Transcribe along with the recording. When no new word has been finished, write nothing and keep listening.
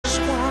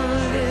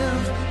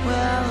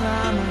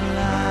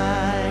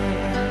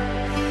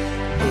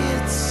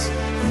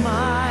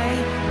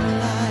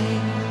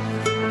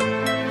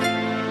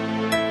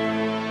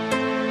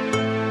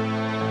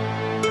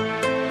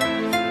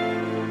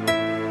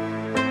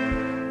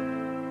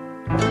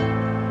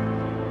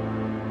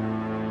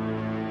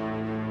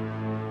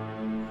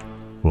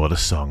What a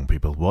song,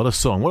 people. What a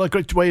song. What a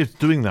great way of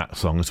doing that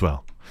song as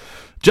well.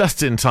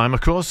 Just in time,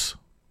 of course,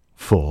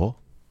 for,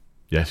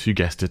 yes, you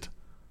guessed it,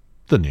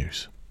 the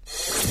news.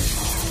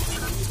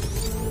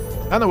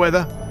 And the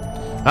weather.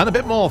 And a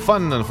bit more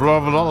fun and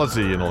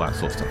frivolity and all that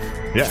sort of stuff.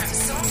 Yeah.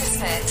 Song is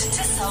fit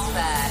to song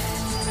there.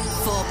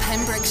 For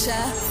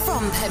Pembrokeshire,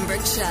 from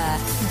Pembrokeshire,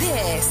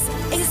 this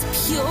is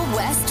Pure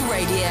West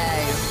Radio.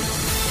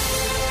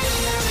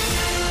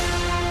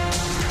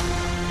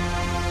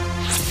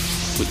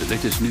 With the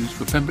latest news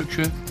for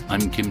Pembrokeshire,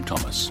 I'm Kim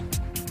Thomas.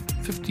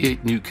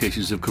 58 new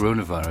cases of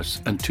coronavirus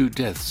and 2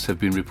 deaths have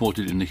been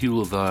reported in the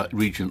Hywel Dda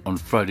region on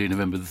Friday,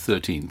 November the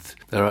 13th.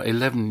 There are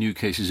 11 new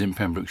cases in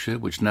Pembrokeshire,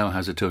 which now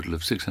has a total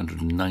of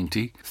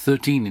 690,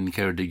 13 in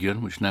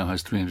Ceredigion, which now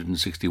has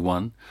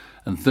 361,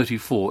 and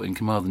 34 in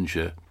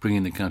Carmarthenshire,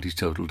 bringing the county's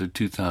total to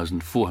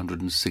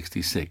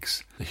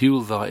 2,466. The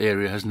Hywel Dda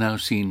area has now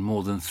seen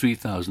more than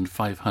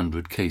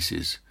 3,500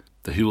 cases.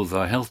 The Hywel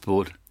Dda Health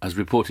Board has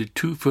reported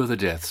 2 further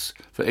deaths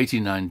for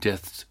 89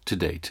 deaths to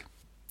date.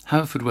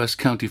 Haverfordwest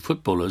County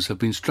footballers have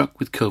been struck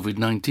with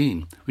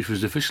COVID-19, which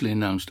was officially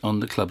announced on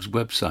the club's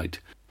website.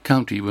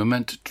 County were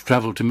meant to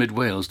travel to Mid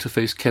Wales to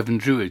face Kevin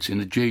Druitt in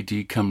the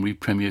JD Cymru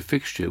Premier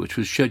fixture, which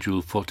was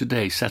scheduled for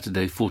today,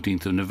 Saturday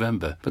 14th of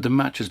November, but the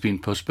match has been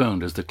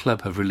postponed as the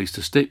club have released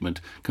a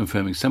statement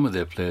confirming some of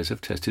their players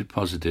have tested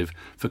positive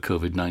for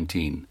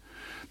COVID-19.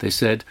 They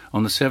said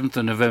on the 7th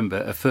of November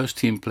a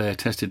first-team player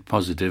tested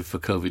positive for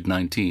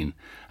COVID-19.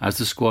 As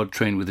the squad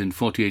trained within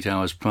 48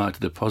 hours prior to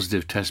the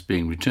positive test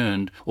being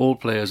returned, all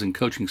players and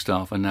coaching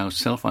staff are now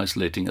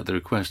self-isolating at the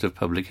request of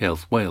Public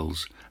Health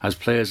Wales. As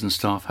players and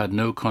staff had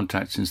no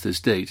contact since this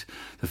date,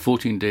 the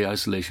 14-day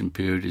isolation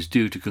period is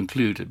due to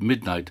conclude at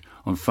midnight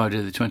on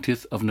Friday the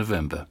 20th of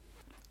November.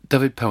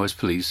 Dyfed-Powys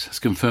Police has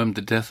confirmed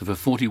the death of a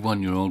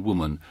 41-year-old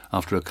woman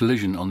after a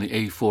collision on the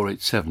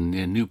A487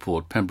 near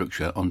Newport,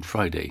 Pembrokeshire on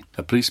Friday.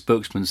 A police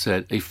spokesman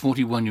said a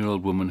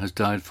 41-year-old woman has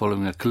died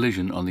following a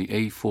collision on the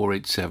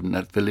A487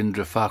 at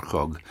Velindre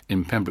Farchog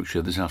in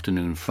Pembrokeshire this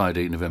afternoon,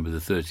 Friday, November the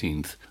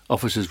 13th.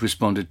 Officers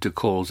responded to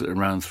calls at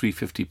around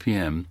 3:50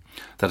 p.m.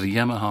 that a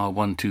Yamaha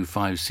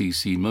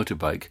 125cc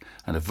motorbike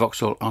and a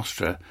Vauxhall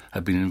Astra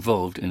had been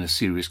involved in a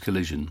serious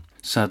collision.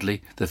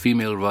 Sadly, the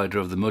female rider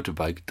of the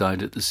motorbike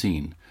died at the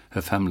scene.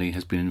 Her family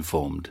has been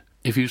informed.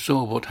 If you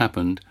saw what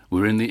happened,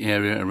 were in the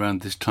area around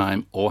this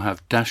time, or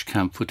have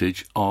dashcam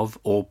footage of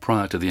or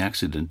prior to the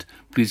accident,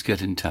 please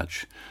get in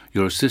touch.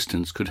 Your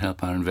assistance could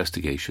help our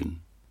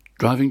investigation.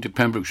 Driving to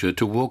Pembrokeshire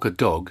to walk a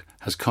dog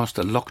has cost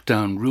a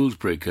lockdown rules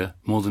breaker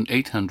more than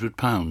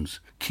 £800.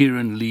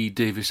 Kieran Lee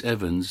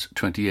Davis-Evans,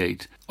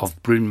 28, of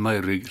Bryn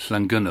Meurig,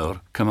 Llangynnor,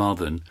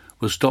 Carmarthen,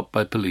 was stopped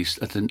by police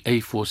at an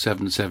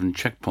A477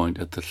 checkpoint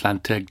at the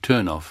Llanteg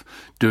turnoff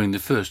during the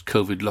first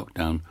COVID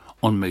lockdown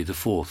on May the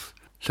 4th.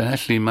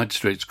 Llanelli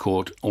Magistrates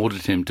Court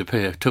ordered him to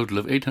pay a total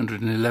of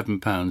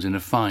 £811 in a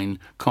fine,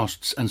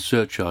 costs and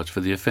surcharge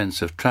for the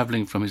offence of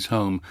travelling from his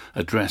home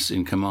address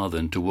in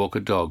Carmarthen to walk a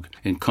dog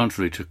in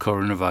contrary to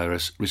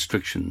coronavirus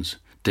restrictions.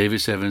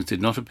 Davis-Evans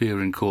did not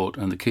appear in court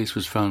and the case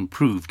was found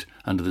proved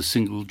under the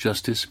single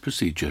justice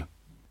procedure.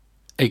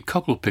 A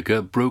cockle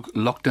picker broke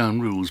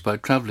lockdown rules by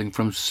travelling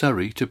from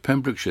Surrey to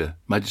Pembrokeshire,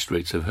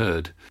 magistrates have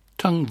heard.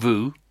 Tung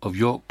Vu of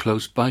York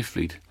Close,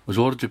 Byfleet, was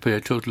ordered to pay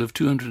a total of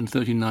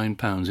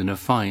 £239 in a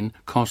fine,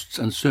 costs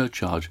and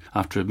surcharge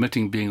after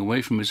admitting being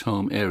away from his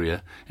home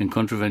area in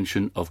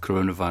contravention of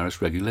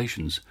coronavirus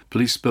regulations.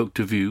 Police spoke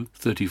to Vu,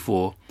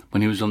 34,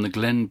 when he was on the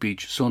Glen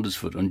Beach,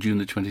 Saundersfoot on June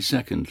the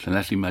 22nd,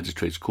 Llanelli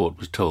Magistrates Court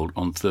was told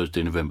on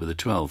Thursday, November the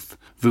 12th.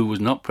 Vu was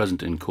not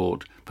present in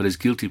court, but his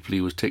guilty plea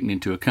was taken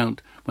into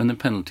account when the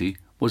penalty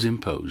was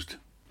imposed.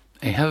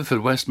 A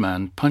Haverfordwest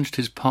man punched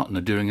his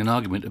partner during an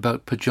argument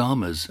about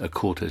pyjamas, a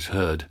court has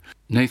heard.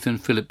 Nathan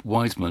Philip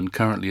Wiseman,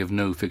 currently of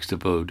no fixed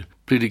abode,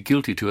 pleaded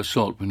guilty to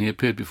assault when he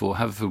appeared before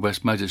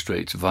Haverfordwest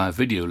magistrates via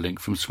video link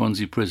from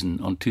Swansea Prison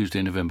on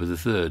Tuesday, November the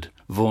 3rd.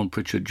 Vaughan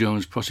Pritchard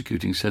Jones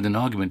prosecuting said an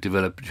argument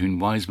developed between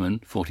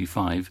Wiseman,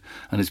 45,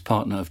 and his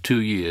partner of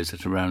 2 years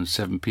at around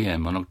 7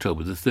 p.m. on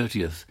October the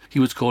 30th. He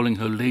was calling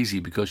her lazy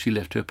because she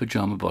left her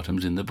pyjama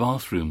bottoms in the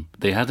bathroom.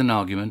 They had an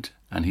argument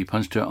and he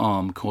punched her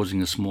arm,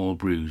 causing a small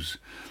bruise.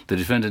 The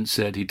defendant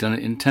said he'd done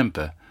it in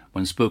temper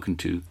when spoken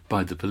to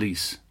by the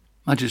police.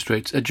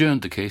 Magistrates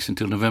adjourned the case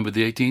until November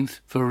the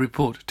 18th for a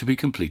report to be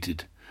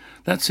completed.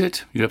 That's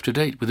it. You're up to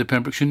date with the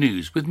Pembrokeshire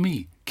News with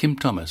me, Kim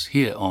Thomas,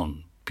 here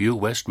on Pure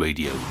West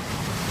Radio.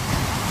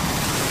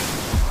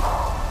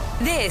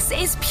 This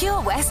is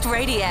Pure West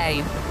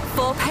Radio.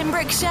 For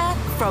Pembrokeshire,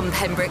 from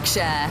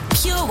Pembrokeshire.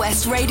 Pure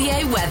West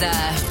Radio weather.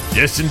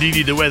 Yes,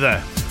 indeedy, the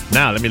weather.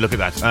 Now, let me look at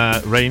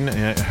that. Rain,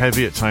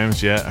 heavy at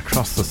times,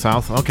 across the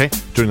south. Okay,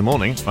 during the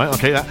morning, right?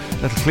 Okay,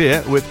 that'll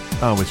clear with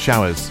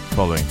showers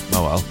following.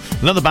 Oh, well.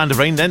 Another band of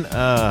rain then.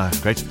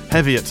 Great.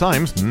 Heavy at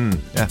times.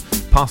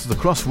 Passes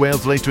across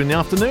Wales later in the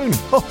afternoon.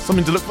 Oh,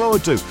 something to look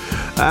forward to.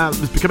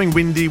 It's becoming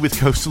windy with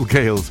coastal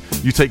gales.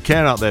 You take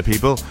care out there,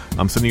 people.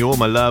 I'm sending you all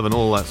my love and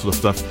all that sort of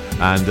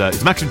stuff. And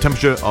it's a maximum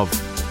temperature of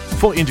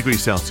 14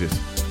 degrees Celsius.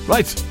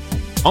 Right,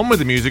 on with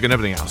the music and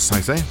everything else,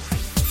 I say.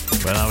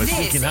 Well, I was This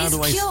thinking, how is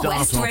do I Pure start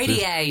West off Radio.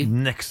 this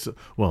next,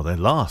 well, the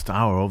last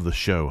hour of the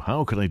show?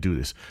 How could I do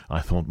this? I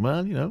thought,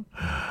 well,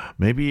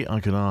 maybe I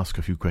could ask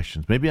a few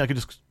questions. Maybe I could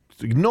just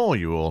ignore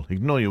you all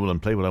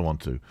and play what I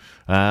want to.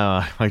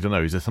 I don't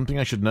know. Is there something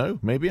I should know?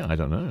 Maybe. I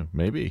don't know.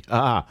 Maybe.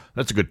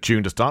 That's a good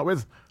tune to start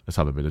with. Let's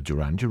have a bit of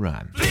Duran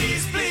Duran.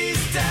 Please,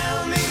 please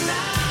tell me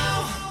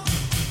now.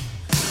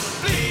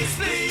 Please,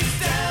 please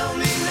tell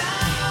me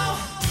now.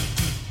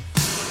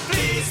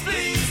 Please,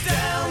 please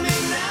tell me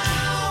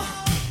now.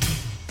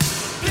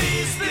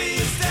 Please,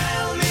 please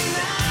tell me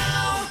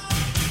now.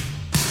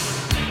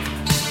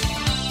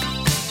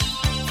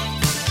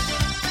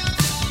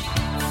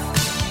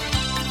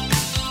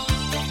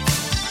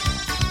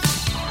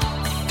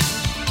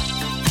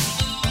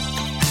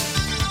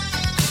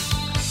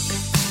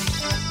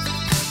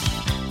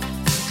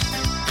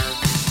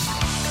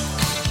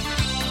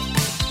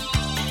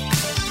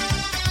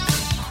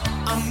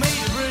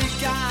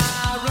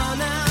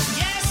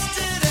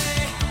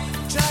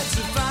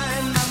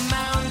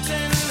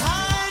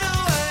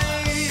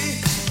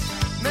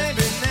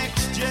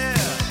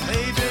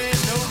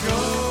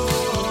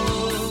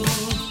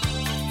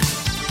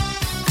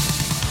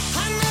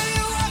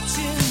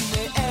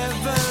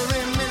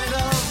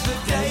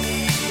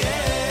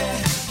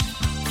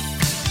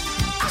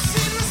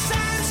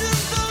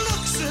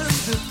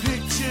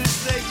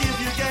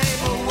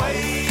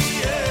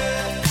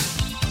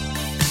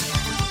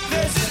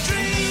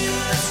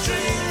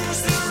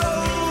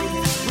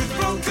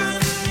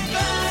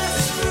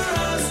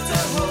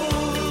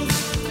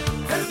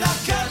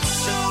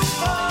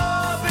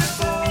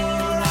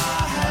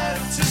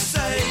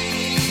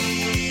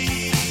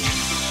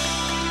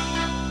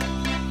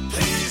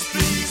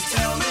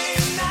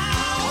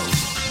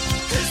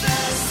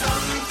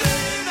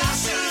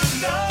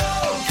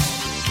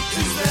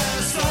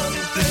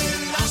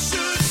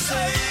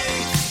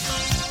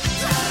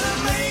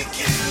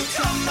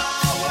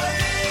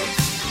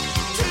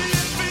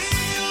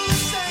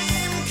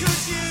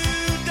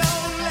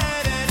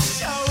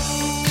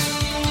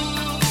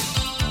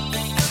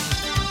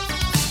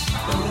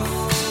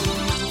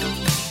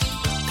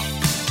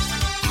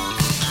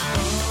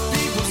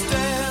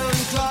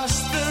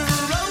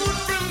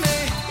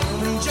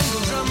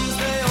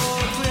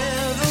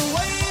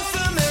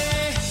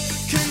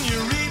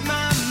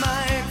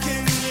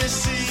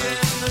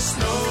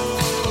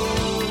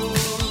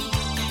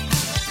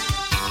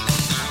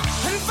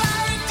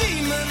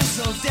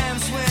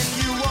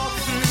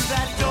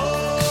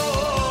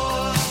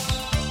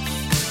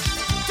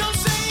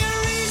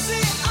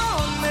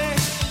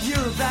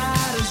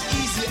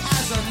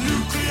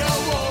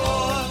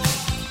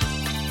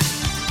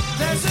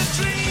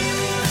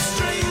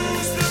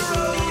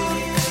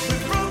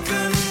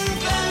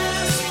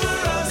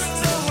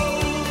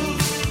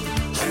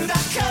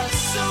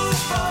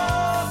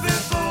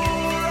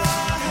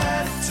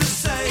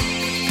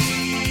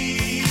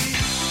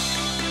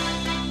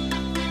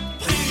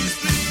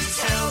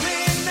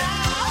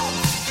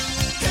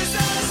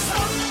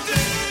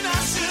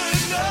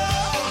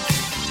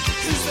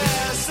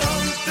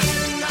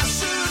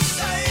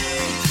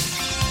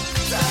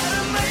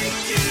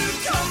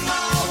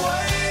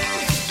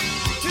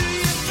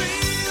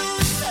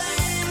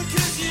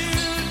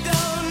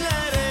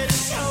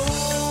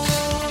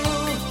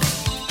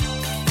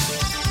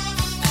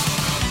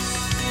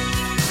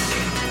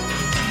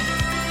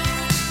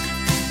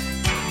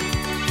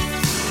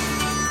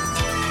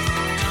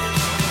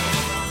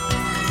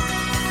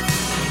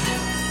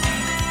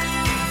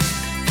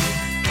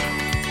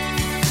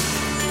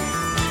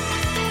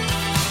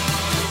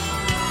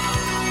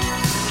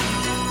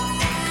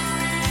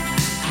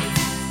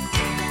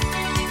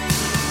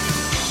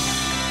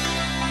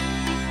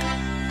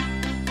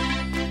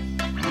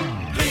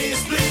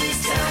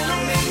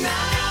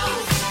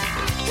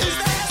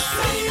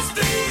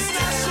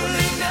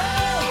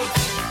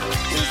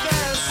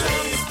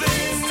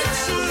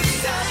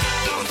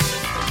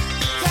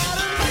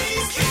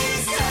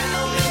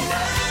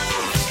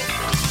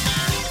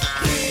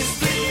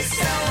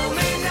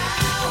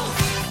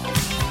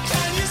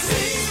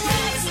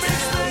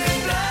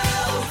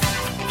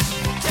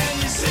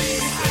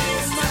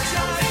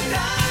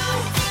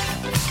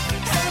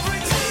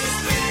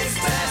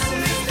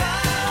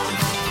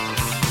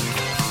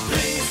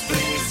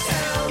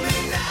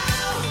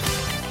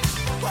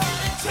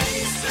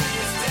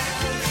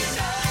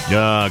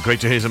 Yeah, great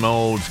to hear some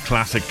old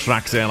classic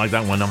tracks there like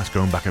that one. Now it's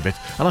going back a bit.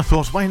 And I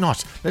thought, why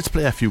not? Let's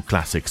play a few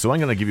classics. So I'm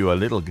going to give you a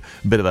little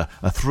bit of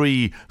a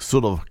three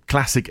sort of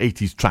classic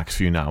 80s tracks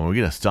for you now. And we're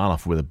going to start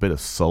off with a bit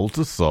of Soul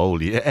to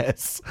Soul.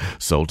 Yes.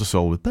 Soul to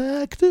Soul with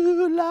Back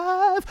to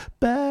Life.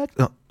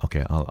 Oh,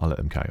 okay, I'll let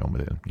them carry on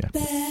with it. Yeah.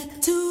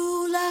 Back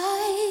to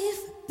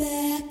life.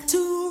 Back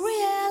to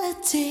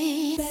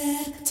reality.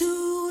 Back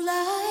to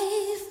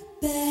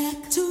life.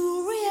 Back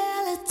to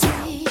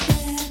reality.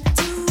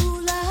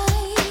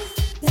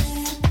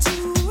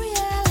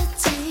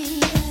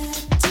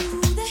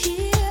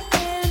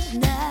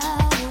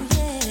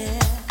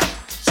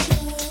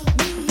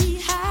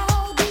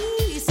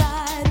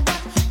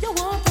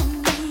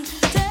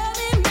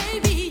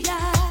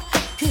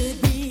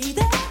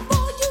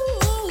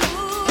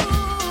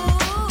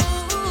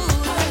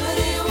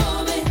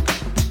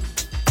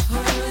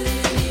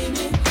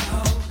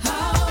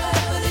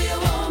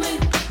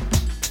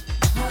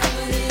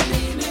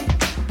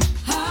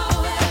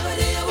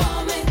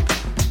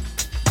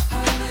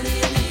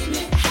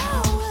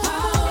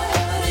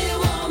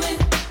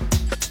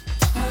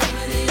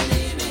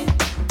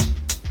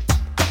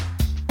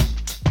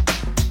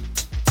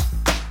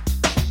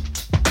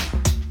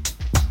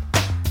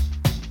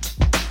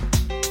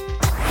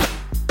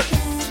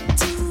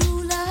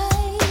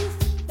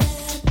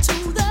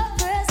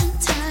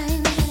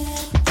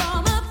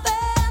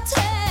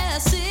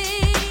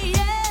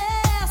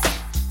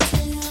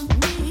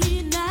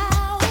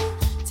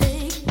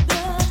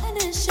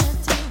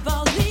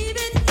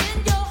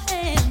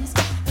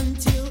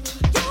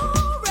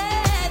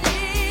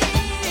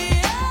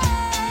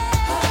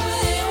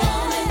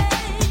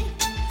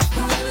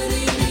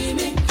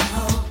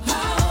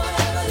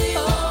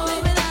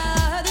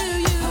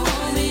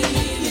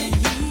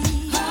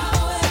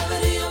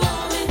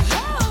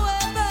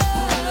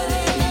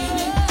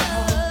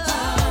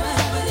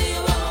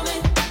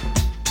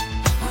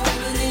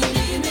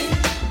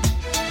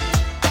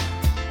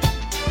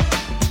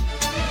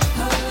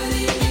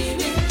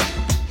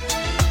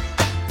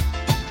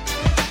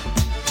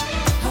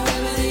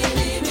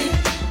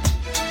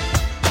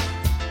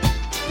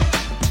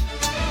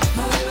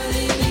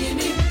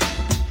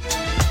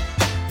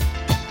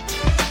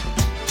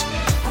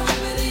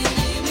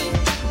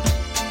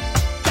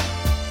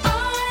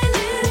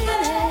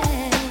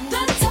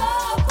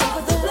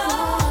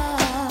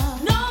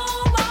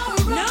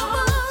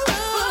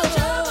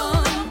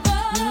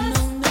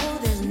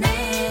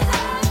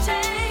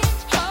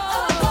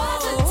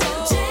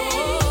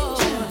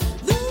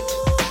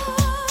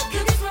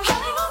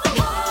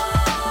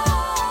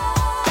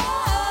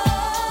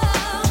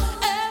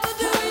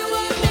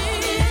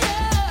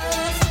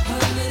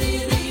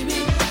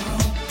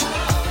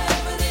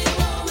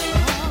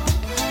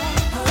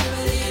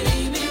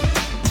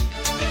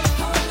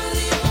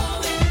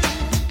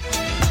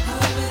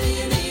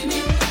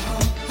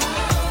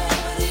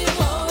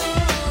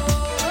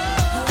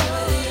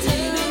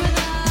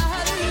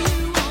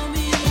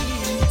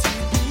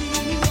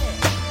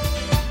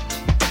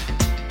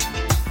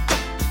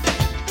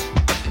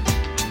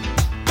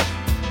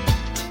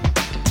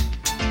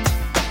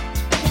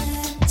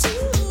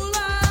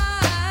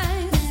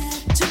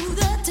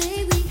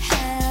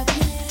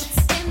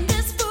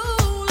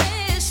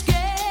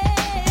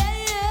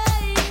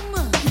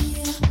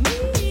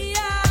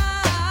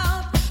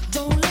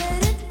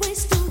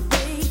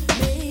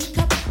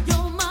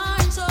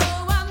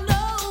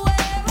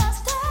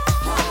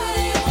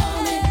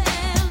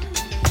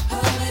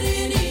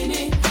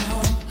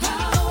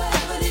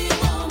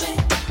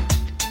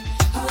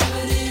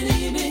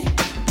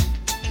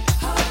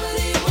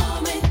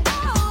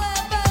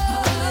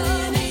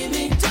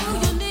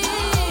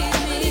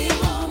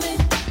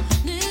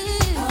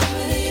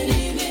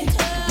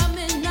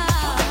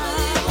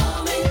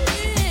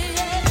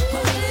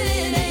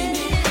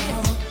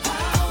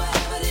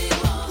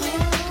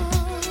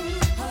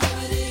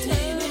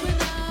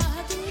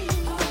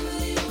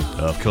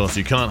 Of course,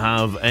 you can't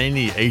have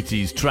any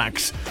 80s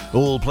tracks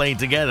all played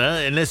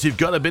together unless you've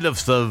got a bit of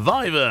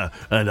Survivor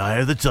and Eye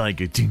of the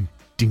Tiger. Ding,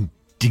 ding,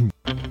 ding.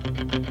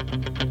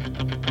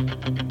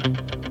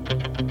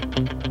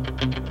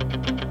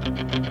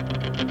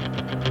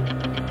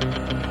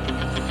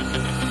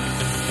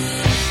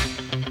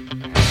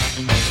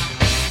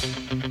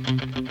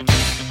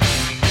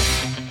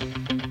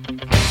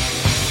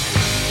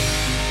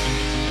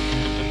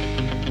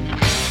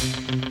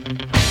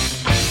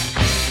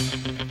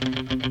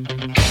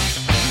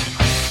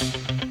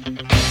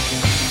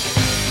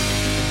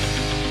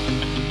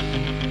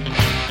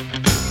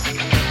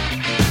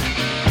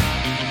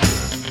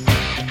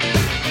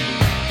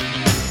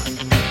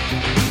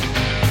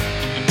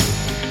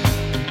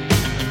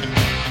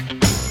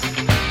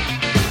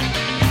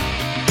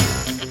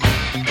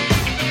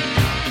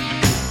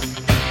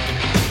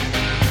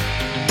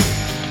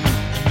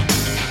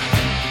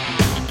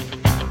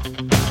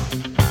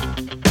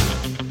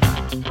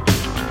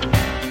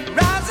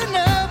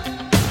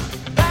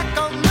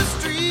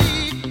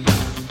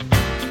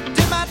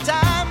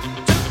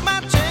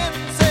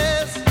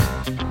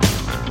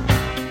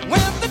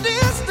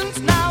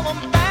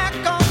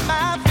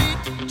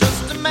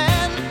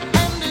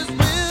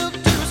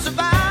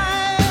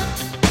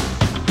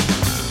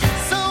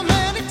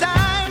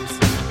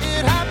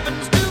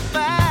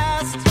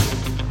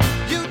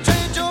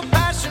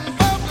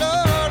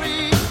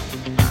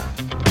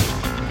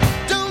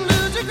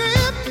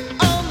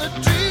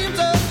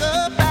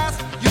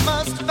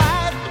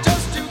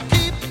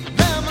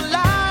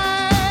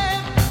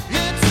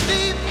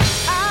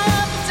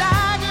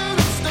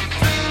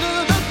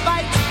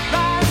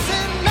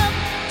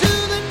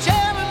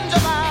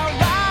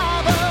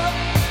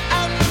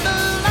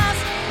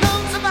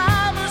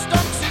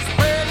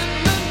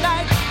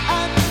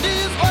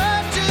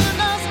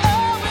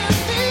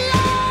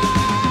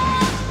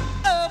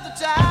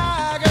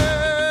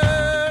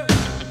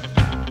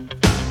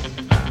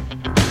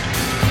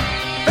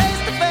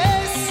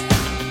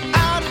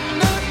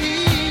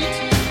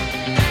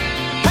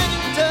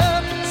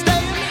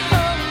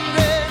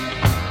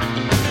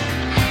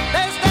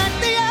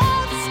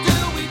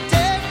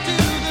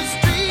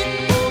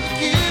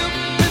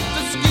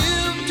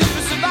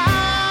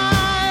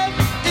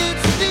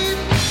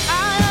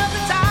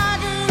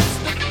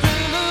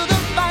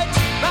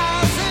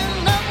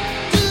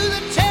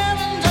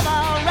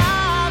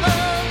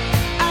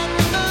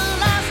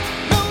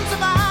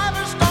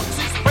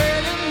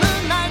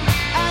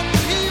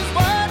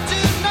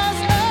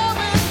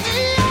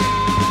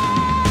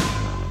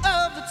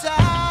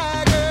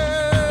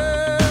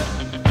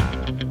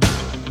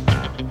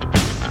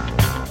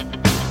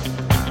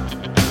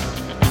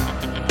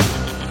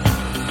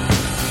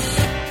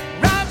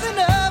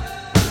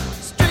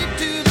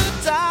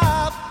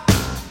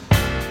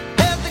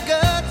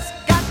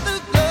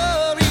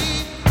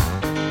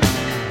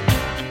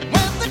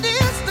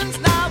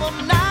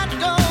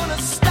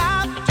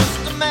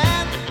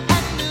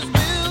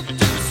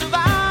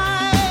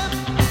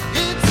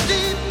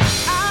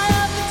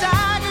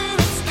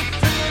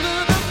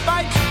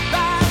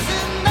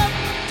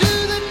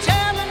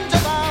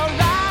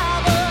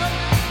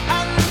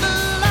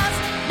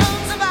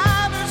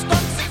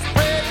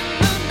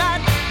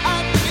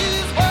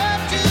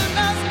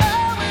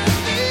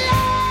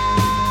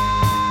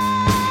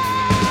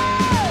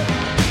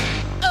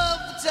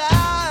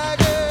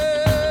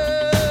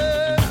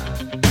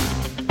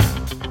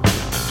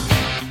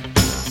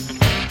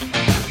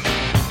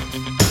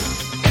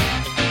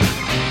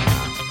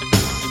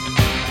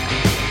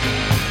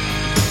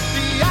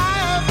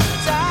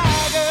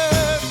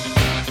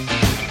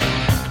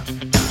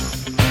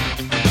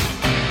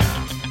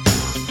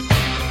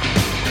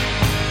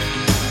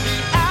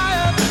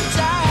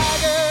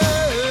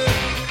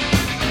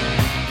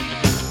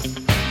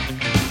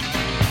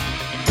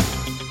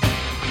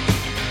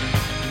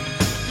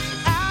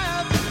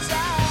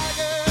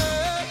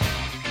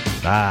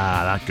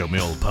 Ah, that got me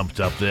all pumped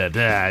up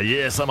there.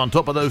 Yes, I'm on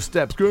top of those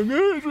steps going,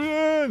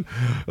 Adrian!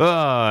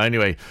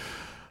 Anyway,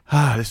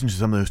 listen to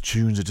some of those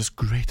tunes are just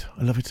great.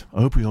 I love it.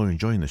 I hope you're all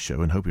enjoying the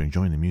show and hope you're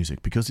enjoying the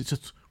music because it's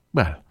just,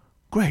 well,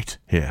 great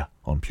here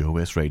on Pure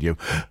West Radio.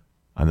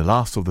 And the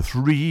last of the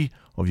 3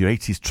 of your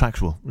 80s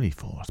tracks, well, really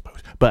 4, I suppose.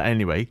 But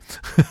anyway,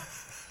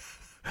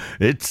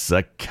 it's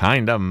a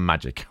kind of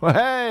magic.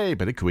 Hey,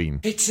 bit of Queen.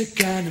 It's a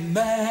kind of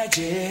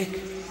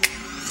magic.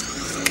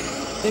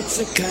 It's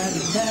a kind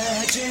of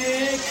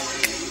magic.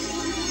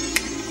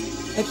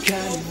 A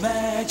kind of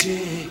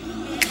magic.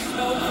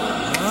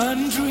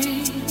 One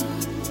dream,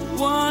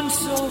 one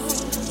soul,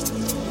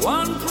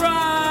 one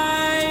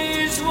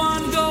prize,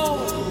 one goal,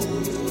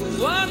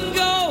 one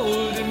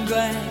golden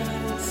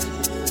glance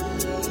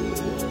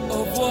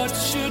of what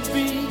should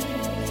be.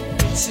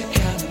 It's a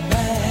kind of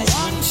magic.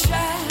 One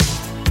shaft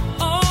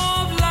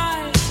of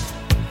light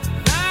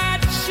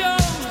that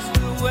shows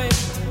the way.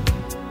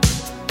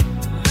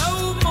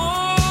 No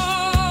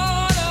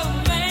mortal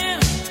man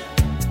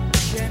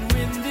can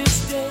win this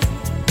day.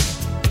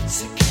 It's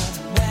a kind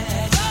of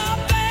magic. The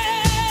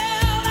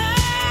bell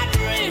that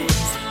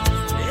rings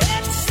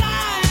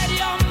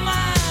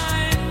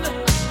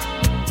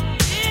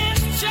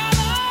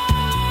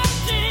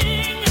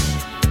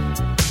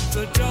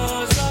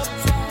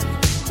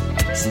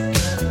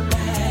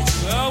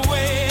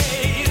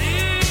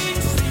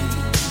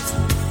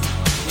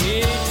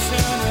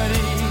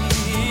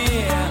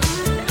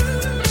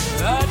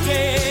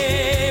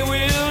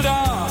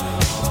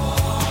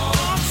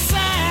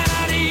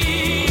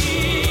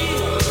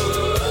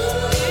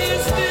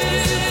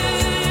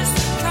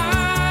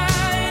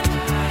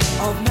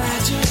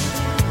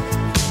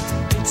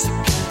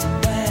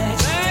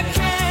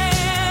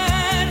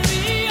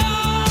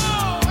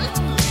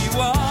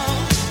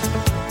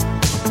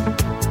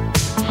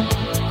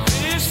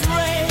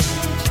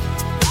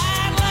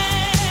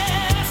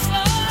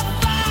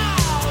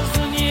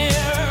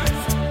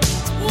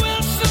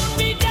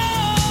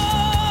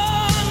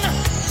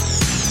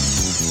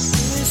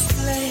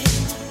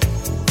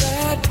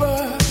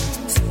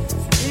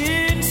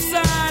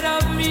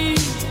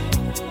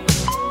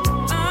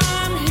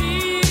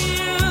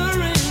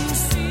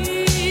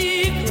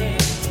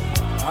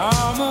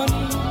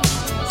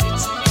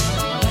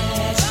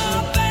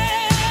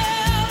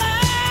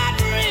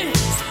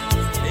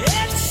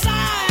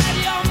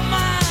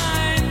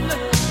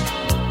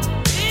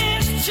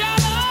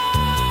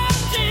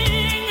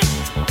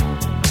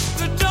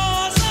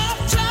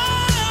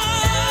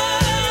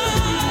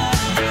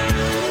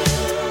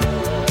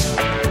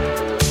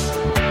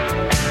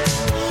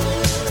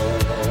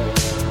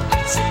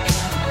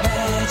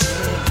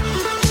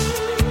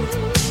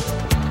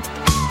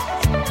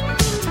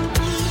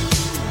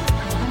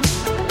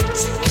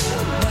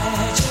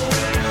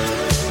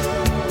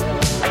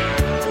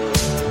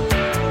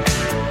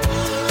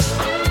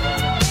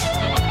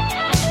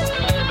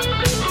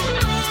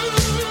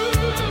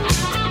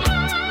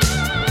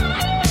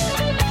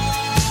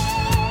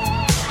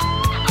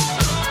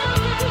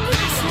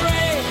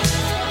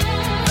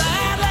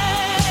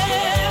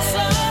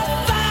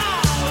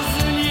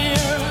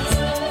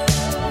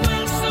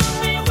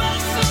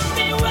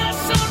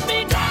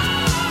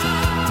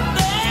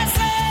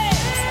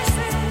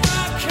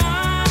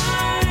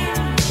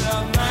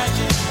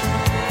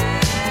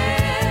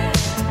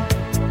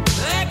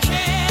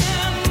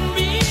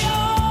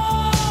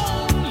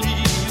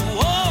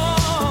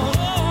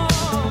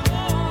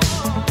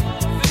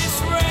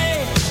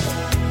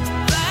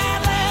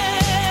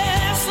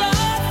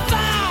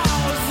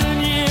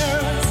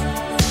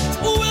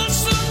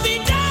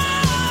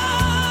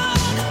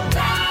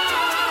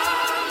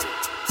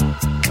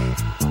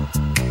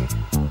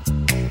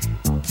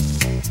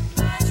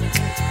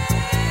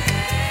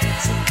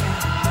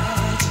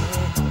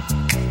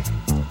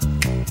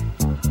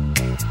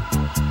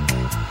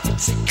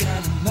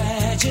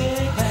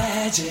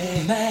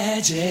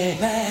magic,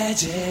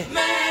 magic,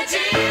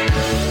 magic.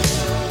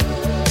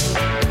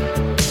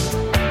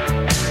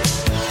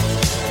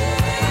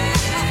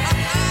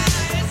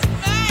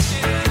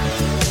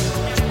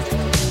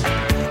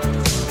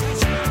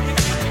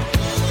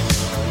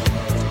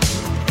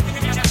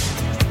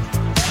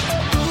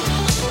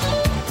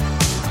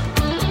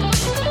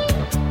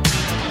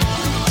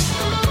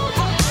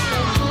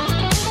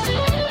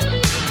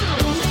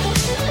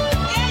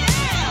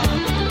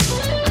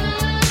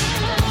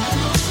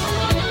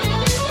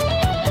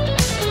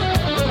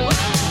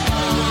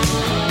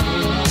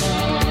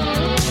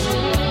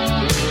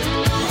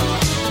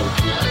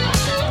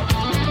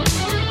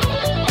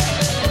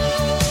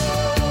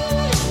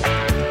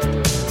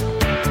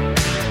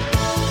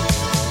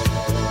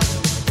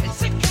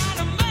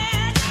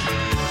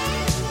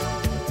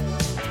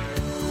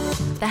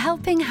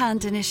 Helping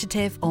Hand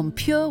initiative on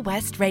Pure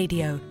West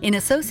Radio in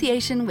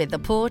association with the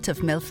Port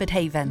of Milford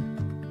Haven.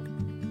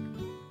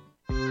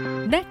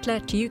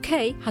 Netlet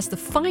UK has the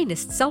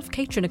finest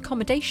self-catering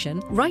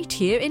accommodation right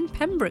here in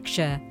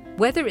Pembrokeshire.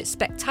 Whether it's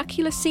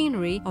spectacular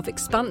scenery of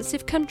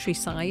expansive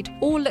countryside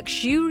or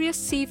luxurious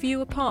sea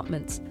view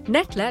apartments,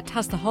 Netlet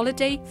has the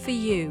holiday for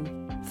you.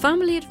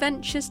 Family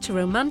adventures to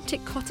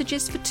romantic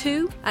cottages for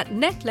two. At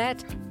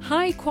Netlet,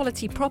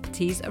 high-quality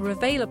properties are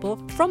available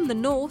from the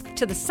north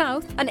to the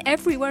south and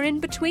everywhere in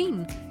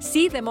between.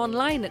 See them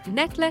online at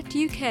Netlet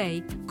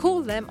UK.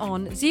 Call them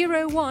on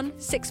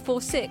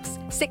 01646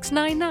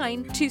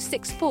 699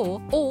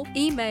 264 or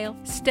email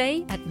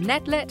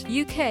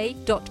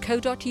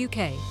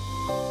stay@netletuk.co.uk.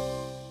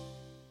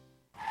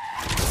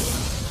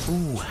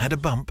 Ooh, had a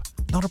bump?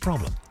 Not a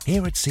problem.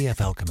 Here at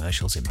CFL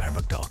Commercials in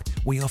Pembroke Dock,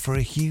 we offer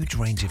a huge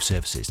range of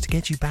services to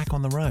get you back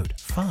on the road,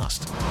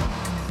 fast.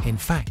 In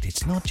fact,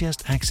 it's not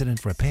just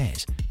accident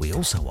repairs. We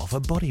also offer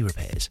body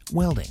repairs,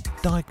 welding,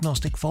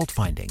 diagnostic fault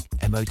finding,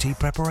 MOT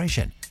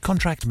preparation,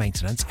 contract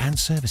maintenance and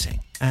servicing,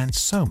 and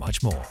so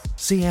much more.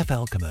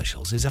 CFL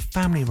Commercials is a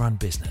family-run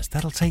business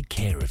that'll take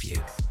care of you.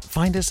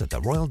 Find us at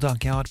the Royal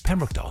Dockyard,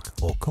 Pembroke Dock,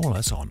 or call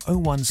us on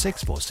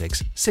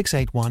 01646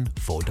 681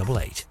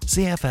 488.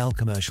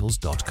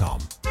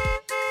 CFLcommercials.com.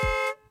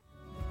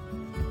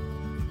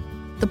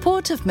 The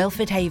Port of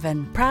Milford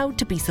Haven, proud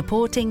to be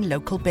supporting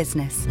local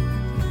business.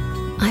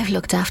 I've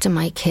looked after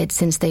my kids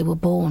since they were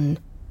born.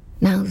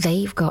 Now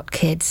they've got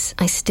kids.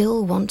 I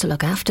still want to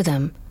look after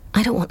them.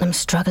 I don't want them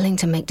struggling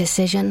to make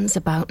decisions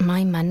about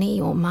my money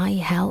or my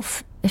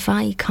health if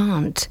I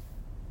can't.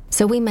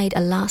 So we made a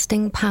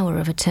lasting power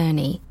of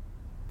attorney.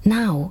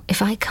 Now,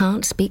 if I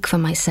can't speak for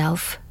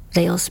myself,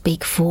 they'll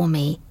speak for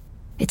me.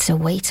 It's a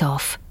weight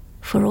off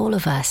for all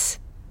of us,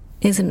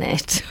 isn't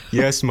it?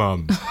 Yes,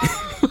 Mum.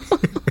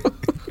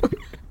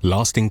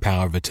 Lasting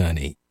power of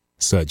attorney.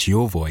 Search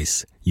your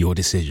voice, your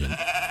decision.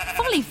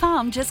 Folly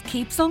Farm just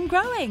keeps on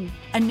growing.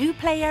 A new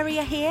play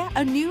area here,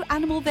 a new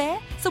animal there.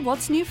 So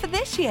what's new for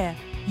this year?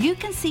 You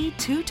can see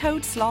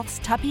two-toed sloths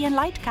Tubby and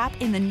Lightcap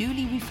in the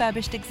newly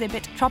refurbished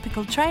exhibit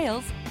Tropical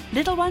Trails.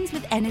 Little ones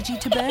with energy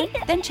to burn?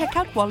 Then check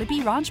out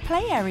Wallaby Ranch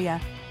play area.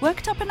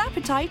 Worked up an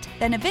appetite?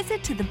 Then a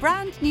visit to the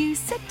brand new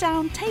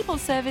sit-down,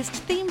 table-serviced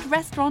themed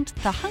restaurant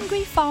The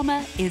Hungry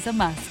Farmer is a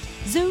must.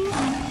 Zoo,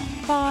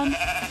 farm,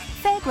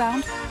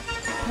 fairground,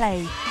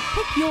 play.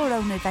 Pick your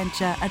own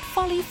adventure at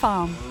Folly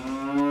Farm.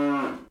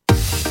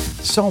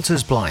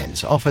 Salters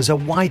Blinds offers a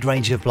wide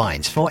range of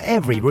blinds for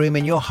every room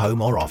in your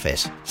home or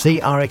office. See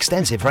our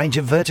extensive range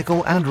of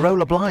vertical and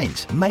roller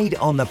blinds made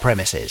on the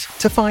premises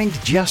to find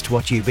just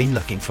what you've been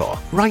looking for.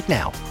 Right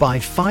now, buy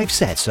 5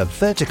 sets of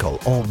vertical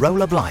or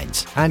roller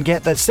blinds and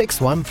get the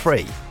 6th one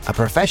free. A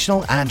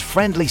professional and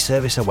friendly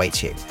service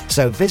awaits you.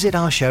 So visit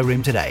our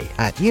showroom today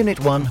at Unit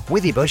 1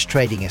 Withybush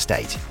Trading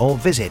Estate or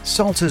visit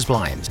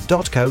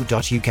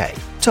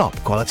saltersblinds.co.uk. Top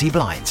quality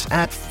blinds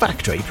at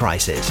factory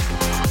prices.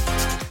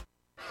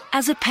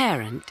 As a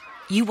parent,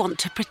 you want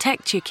to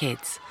protect your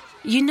kids.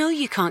 You know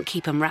you can't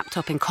keep them wrapped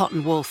up in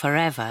cotton wool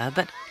forever,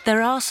 but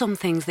there are some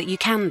things that you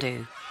can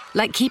do,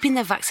 like keeping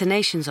their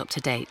vaccinations up to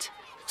date.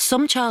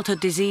 Some childhood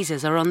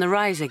diseases are on the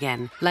rise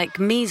again, like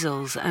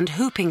measles and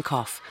whooping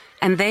cough,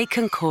 and they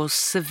can cause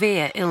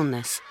severe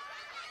illness.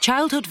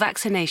 Childhood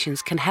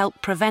vaccinations can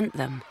help prevent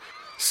them.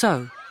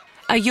 So,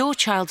 are your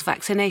child's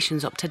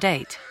vaccinations up to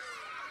date?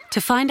 To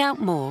find out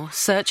more,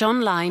 search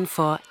online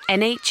for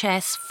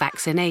NHS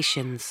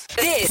vaccinations.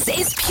 This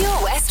is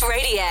Pure West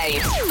Radio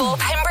for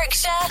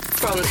Pembrokeshire,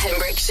 from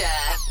Pembrokeshire.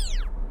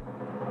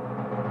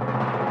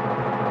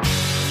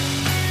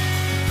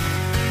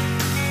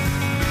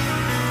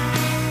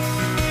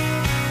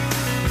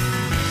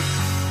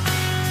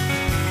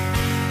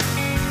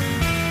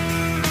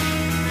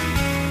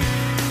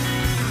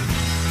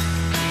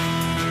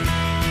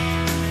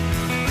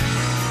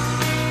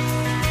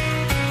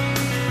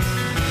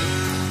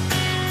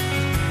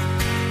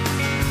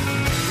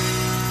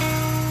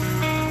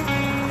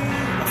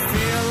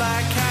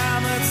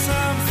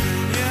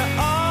 Something you're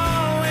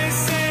always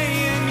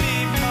saying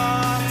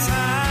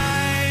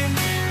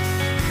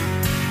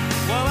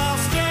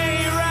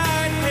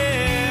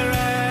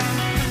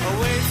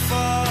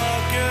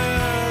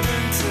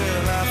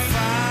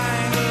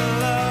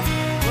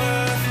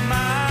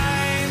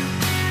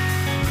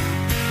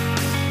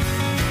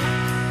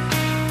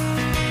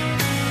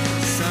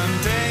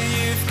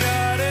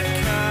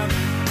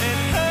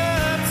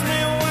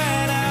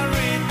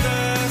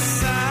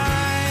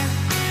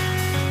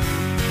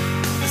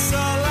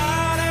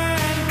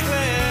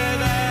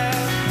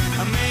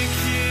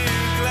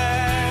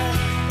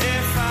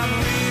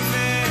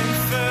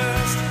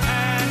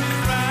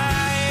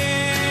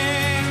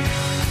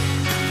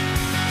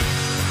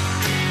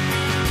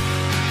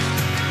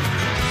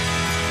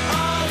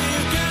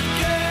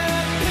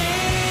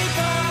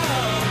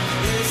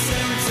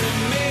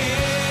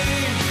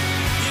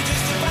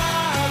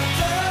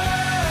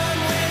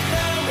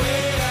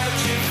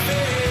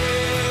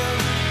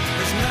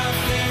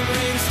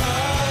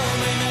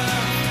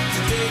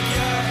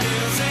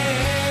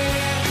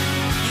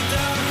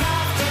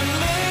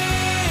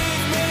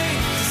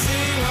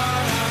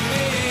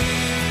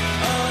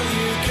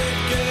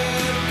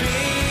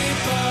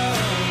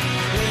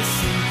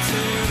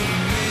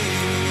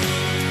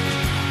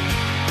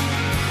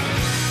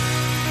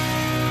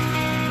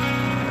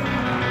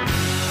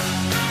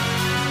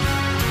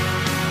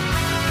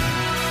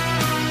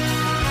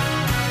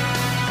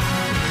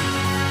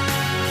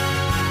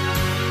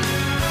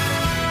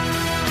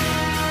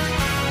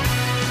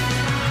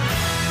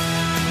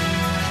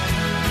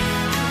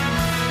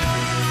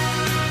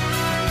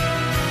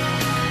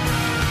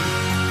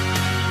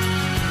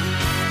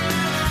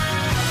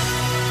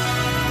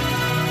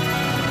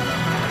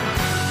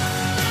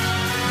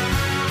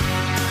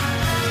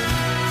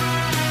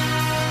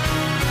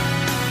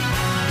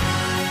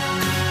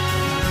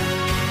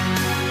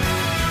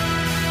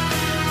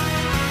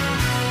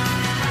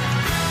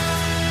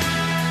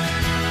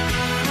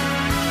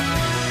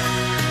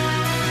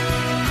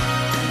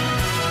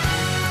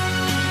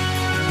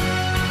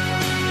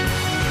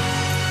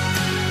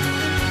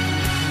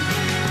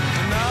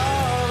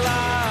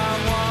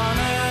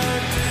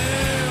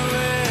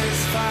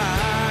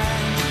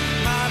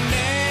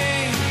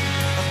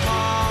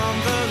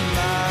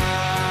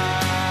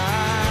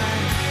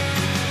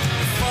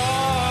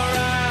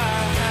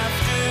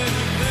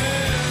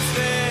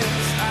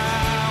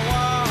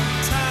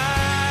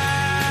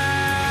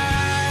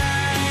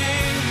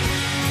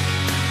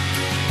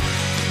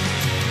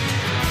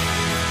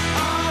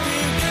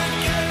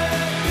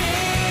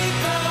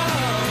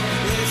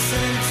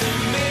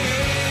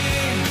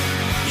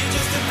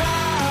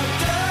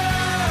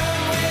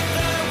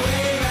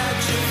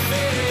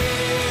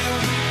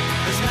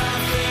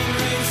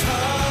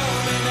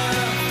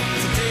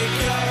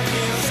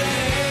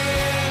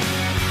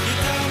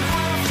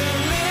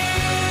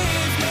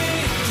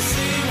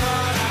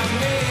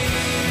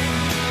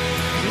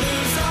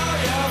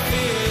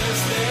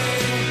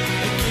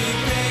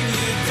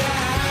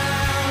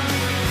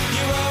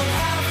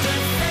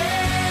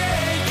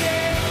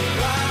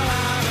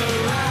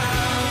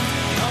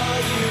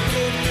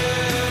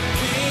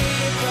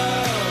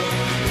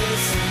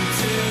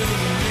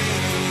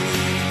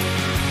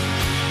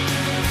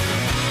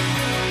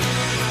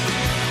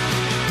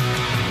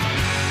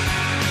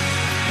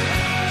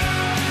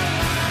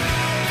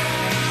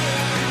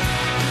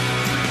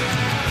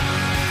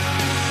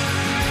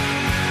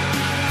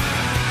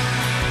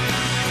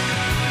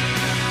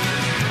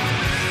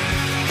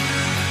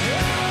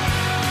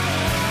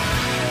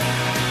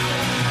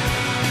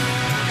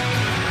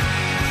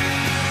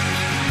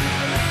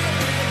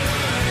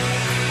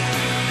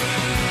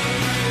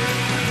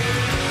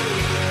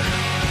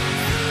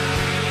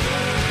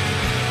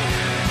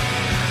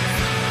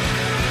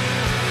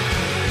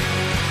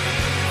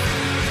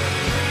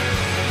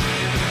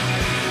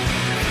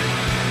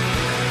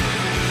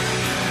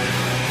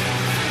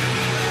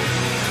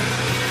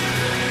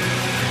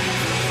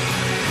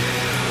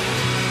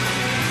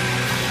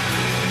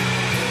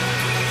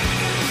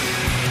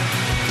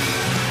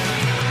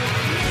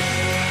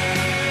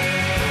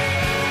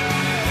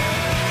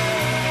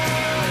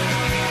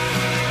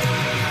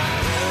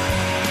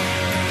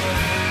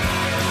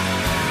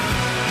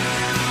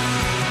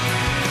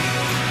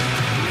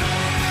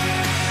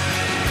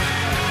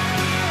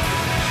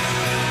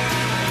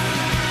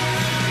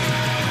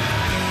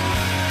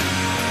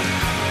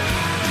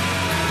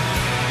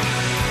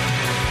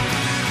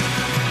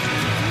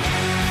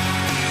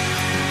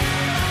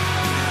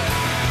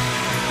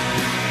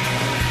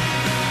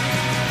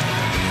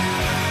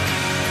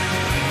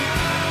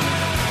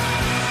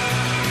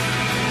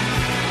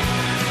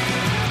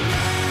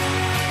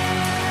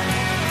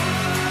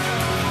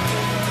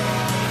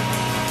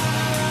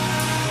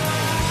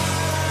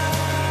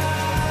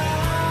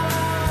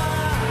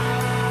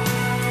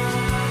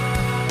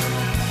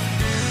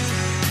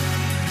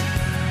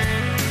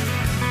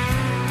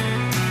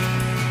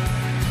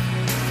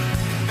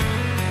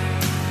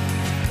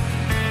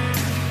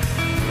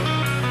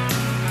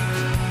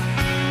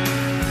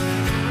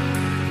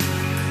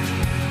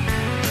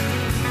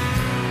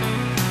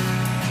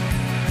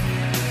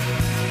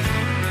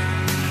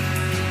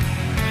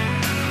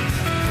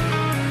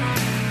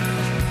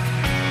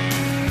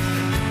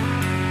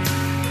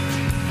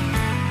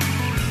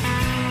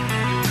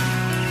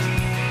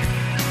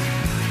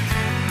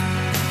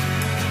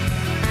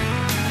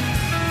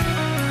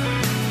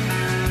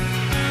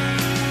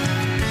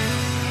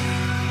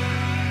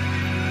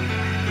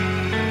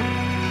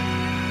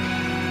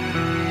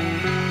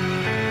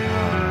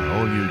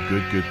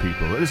good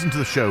people that listen to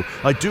the show.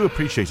 I do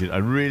appreciate it. I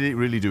really,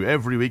 really do.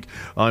 Every week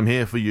I'm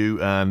here for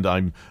you, and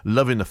I'm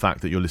loving the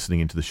fact that you're listening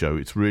into the show.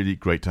 It's really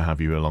great to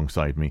have you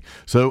alongside me.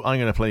 So I'm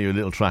going to play you a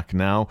little track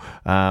now.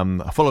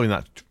 Following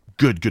that,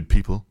 Good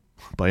People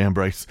by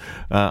Embrace.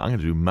 I'm going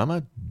to do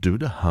Mama Do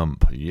the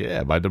Hump.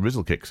 Yeah, by the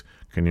Rizzle Kicks.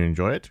 Can you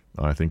enjoy it?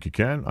 I think you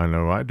can. I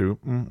know I do.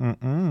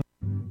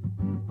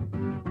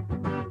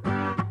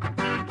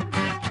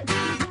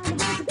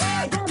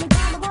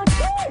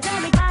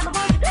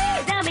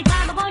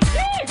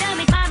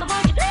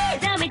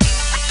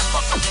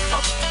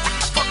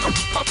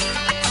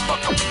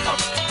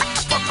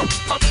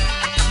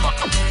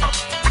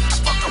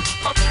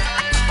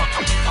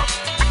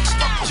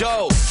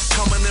 Yo,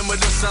 coming in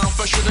with the sound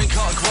fresher than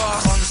cut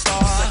grass. On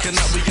start, second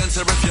up we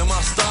enter if you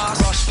must start.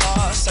 Rush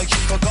past, like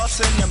you've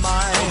forgotten your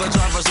mind. All the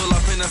drivers all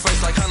up in the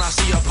face like, can I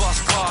see a bus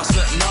pass?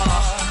 But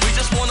nah, we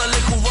just want a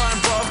little wine,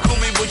 bruv. Call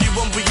me what you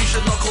want, but you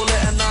should not call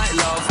it a night,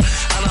 love.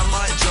 And I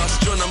might just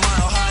join a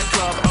Mile High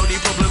Club. Only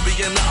problem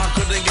being that I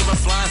couldn't give a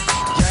flying.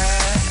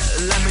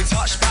 Yeah, let me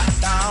touch back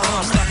down.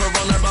 Slap her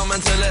on the bum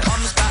until it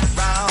comes back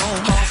round.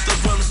 Half the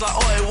room's like,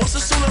 oi, what's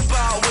this all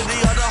about? With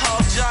the other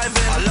half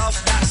jiving. I love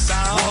that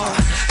sound.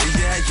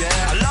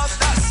 Yeah, I love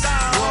that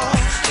sound.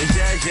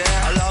 Yeah,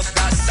 I love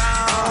that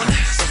sound.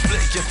 So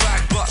flick your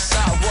back butts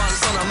out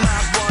once on a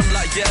mad one,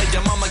 like your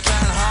mama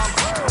can hump.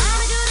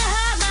 Mama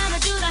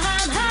do the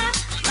hum, hum.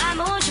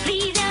 Mama, won't you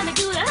please let me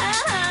do the hum,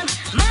 hum.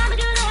 Mama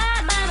do the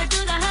hum, mama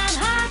do the hum,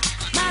 hum.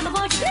 Mama,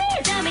 won't you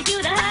please let me do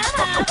the hum,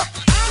 hum.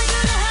 Mama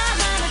do the hum,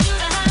 mama do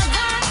the hum,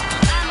 hum.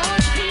 Mama,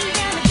 won't you please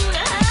let me do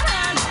the hum,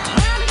 hum.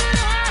 Mama do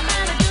the hum,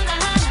 mama do the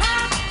hum,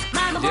 hum.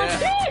 Mama, won't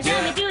you please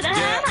let me do the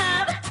hum,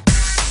 hum.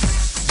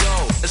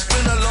 It's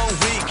been a long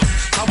week.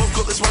 How I've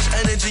got this much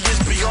energy is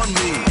beyond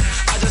me.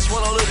 I just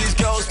want all of these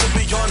girls to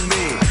be on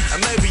me.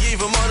 And maybe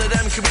even one of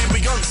them could be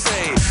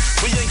Beyonce.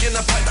 We ain't gonna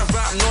pack that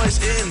rap noise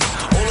in.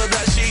 All of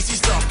that cheesy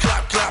stuff,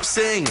 clap, clap,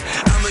 sing.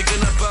 And we're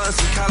gonna burn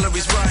some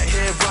calories right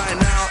here, right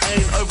now.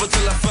 Ain't over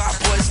till a fat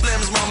boy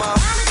slims, mama.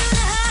 Mama do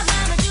the hum,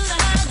 mama do the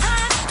hum,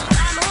 hum.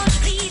 Mama, won't you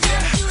please let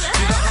me do the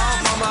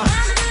hum, hum. Mama.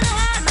 Mama do the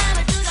hum,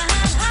 mama do the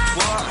hum, hum.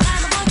 What?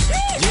 Mama, won't you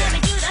please let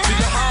me do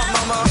the hum,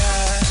 hum. Mama.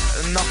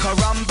 Yeah, knock her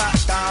run back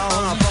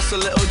down. Bust a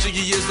little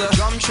jiggy is the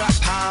drum track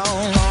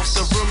pound. Half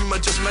the room are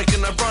just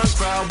making a run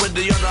crowd with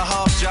the other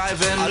half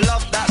jiving. I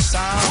love that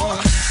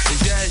sound.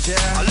 Yeah,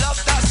 I love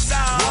that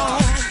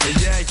sound.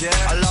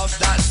 Yeah, I love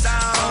that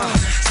sound.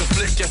 So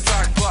flick your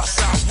fag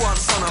butts out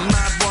once on a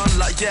mad one,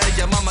 like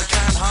your mama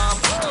can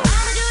hump.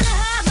 Mama do the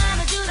hum,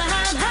 mama do the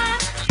hum, hum.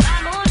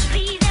 Mama, won't you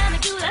please let me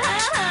do the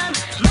hum, hum.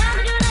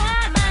 Mama do the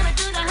hum, mama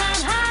do the hum,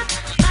 hum.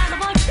 Mama,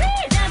 won't you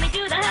please let me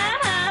do the hum,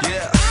 hum.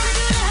 Yeah. Mama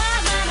do the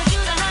hum, mama do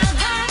the hum,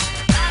 hum.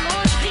 Mama,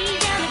 won't you please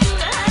let me do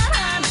the hum,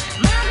 hum.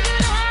 Mama do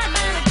the hum,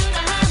 mama do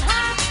the hum,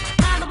 hum.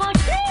 Mama, won't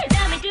you please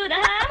let me do the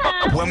hum,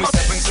 hum. When we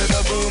step into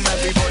the room,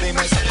 everybody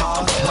makes a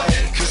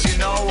pathway. Cause you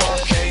know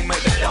what came,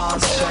 make the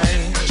dance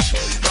change.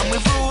 And we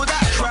rule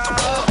that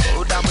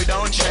crowd, and we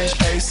don't change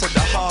pace at the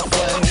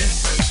halfway.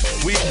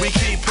 We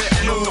keep it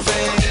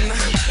moving,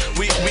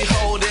 we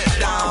hold it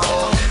down.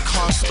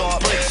 Can't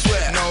stop,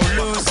 no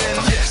losing.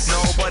 Yes.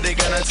 Nobody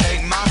gonna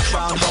take my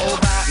crown,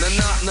 hold back.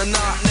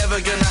 Nah, never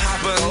gonna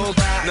happen. Hold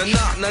back.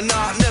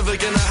 Nah, never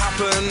gonna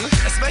happen.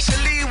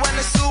 Especially when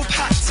it's all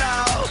packed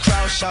out,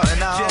 crowd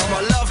shouting out. Yeah,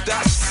 I love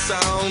that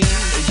sound.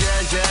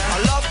 Yeah, I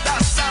love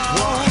that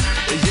sound.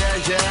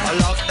 Yeah, I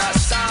love that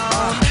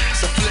sound.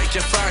 So flick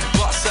your fag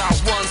butts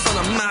out once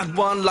on a mad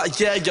one, like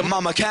your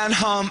mama can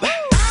hump. Mama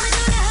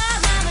do the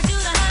hum, mama do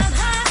the hum,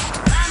 hum.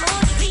 Mama,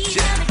 won't you please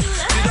let me do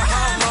the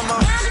hum, hum.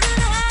 Mama. Mama do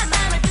the hum,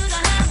 mama do the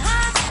hum,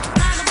 hum.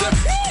 Mama, won't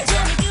you please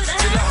let me do the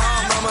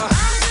hum, hum. Mama.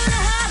 Mama do the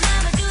hum,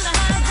 mama do the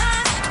hum, hum.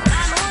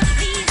 Mama, won't you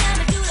please let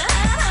me do the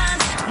hum, hum.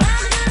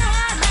 Mama do the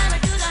hum, mama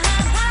do the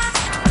hum, hum.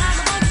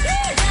 Mama, won't you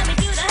please let me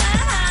do the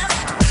hum, hum.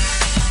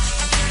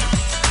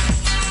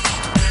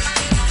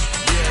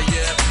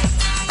 Yeah.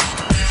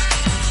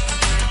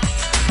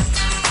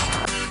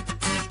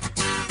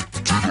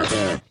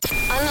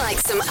 Unlike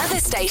some other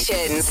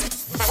stations,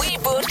 we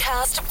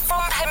broadcast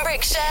from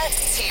Pembrokeshire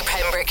to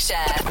Pembrokeshire.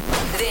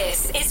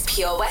 This is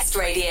Pure West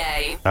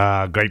Radio.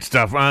 Great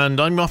stuff. And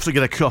I'm off to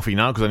get a coffee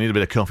now because I need a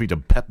bit of coffee to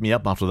pep me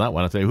up after that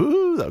one. I say,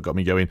 whoo, that got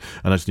me going.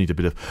 And I just need a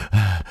bit of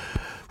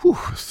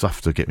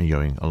stuff to get me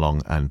going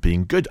along and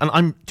being good.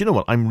 And do you know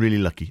what? I'm really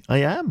lucky. I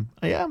am.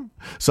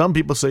 Some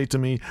people say to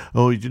me,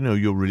 oh, you know,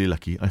 you're really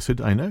lucky. I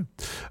said, I know.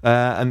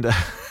 And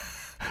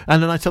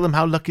then I tell them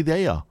how lucky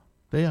they are.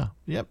 They are.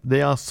 Yep.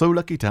 They are so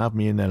lucky to have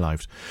me in their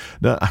lives.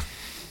 Now,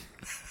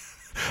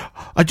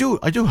 I do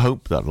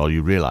hope that a lot of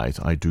you realise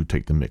I do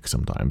take the mick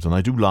sometimes, and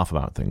I do laugh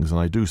about things, and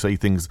I do say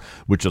things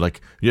which are like,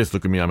 yes,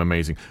 look at me, I'm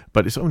amazing.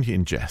 But it's only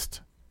in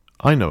jest.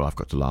 I know I've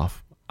got to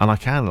laugh, and I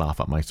can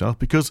laugh at myself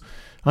because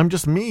I'm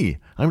just me.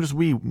 I'm just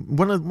we.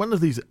 One of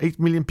these 8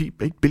 billion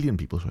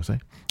people, should I say,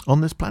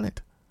 on this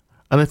planet.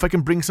 And if I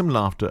can bring some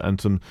laughter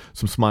and some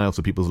smiles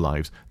to people's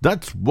lives,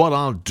 that's what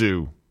I'll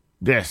do.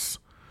 Yes.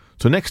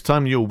 So next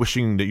time you're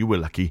wishing that you were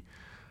lucky,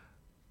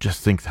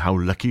 Just think how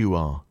lucky you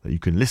are that you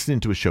can listen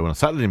into a show on a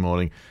Saturday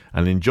morning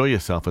and enjoy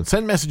yourself and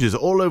send messages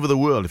all over the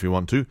world if you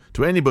want to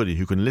anybody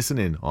who can listen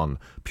in on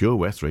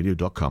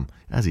purewestradio.com.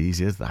 As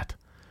easy as that.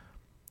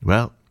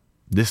 Well,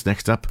 this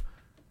next up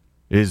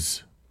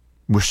is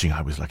Wishing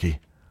I Was Lucky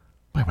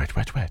by Wet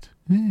Wet Wet.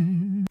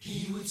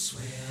 He would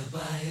swear by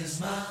his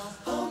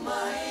mouth,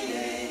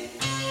 almighty.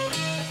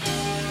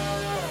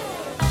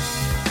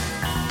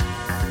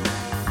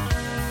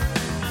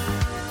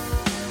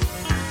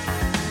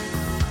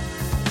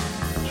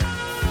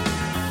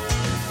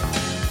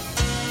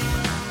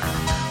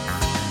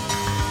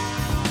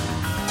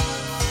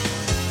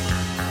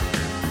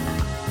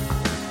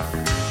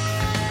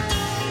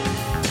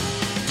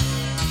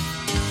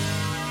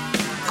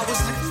 I was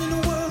living in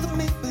a world of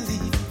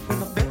make-believe when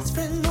my best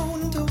friend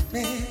Owen told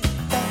me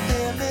that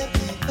there may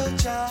be a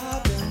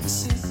job in the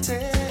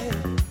city.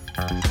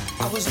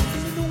 I was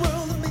living in a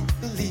world of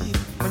make-believe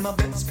when my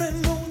best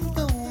friend Owen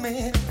told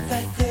me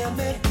that there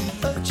may be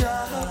a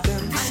job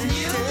in the city. And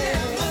you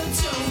never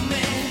told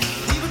me.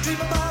 He would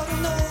dream about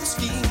another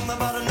scheme,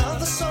 about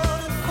another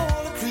sun and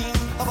cola cream,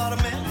 about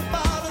a man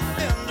about a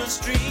vendor's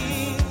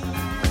dream.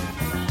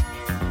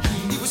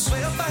 He would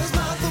swear by his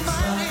mouth of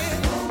money.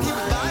 He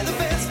would buy the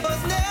best, but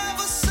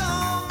never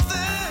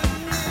something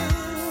new.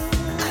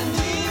 And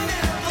he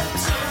never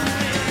told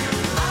me.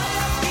 I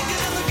like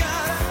kicking in the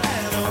gutter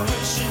and I'm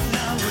wishing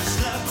I was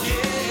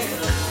lucky.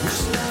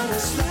 Wishing I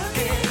was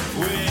lucky.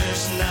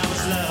 Wishing I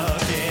was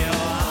lucky.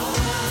 Oh,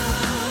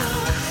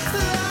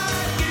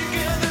 like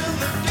kicking in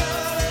the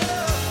gutter.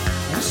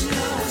 Wishing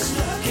I was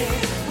lucky.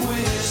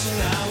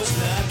 Wishing I was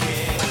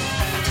lucky.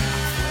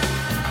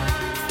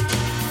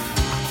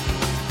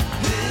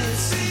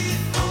 This is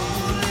the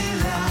only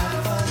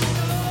life I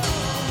know.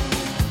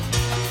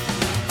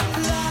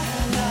 La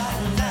la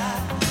la,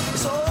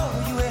 it's all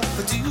you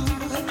ever do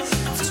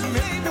to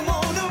make me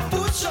wanna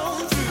push on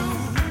through.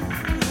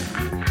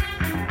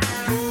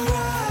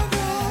 Cry,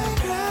 cry,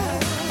 cry,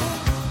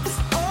 it's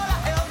all I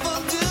ever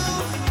do.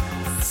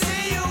 Say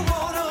you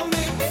wanna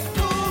make me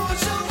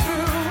push on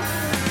through.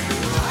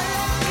 I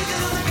like it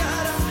in the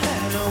gutter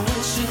and I'm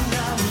wishing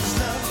I was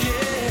lucky.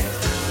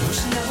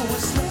 Wishing I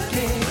was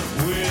lucky.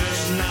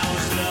 Wishing I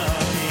was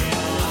lucky.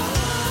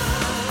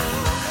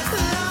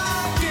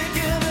 Like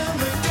kicking in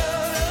the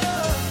gutter.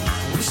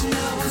 Wishing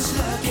I was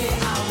lucky.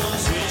 I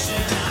was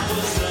wishing I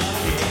was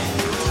lucky.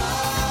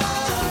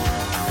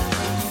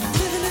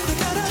 Living in the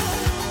gutter.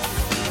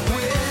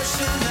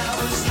 Wishing I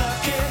was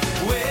lucky.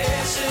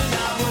 Wishing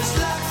I was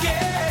lucky.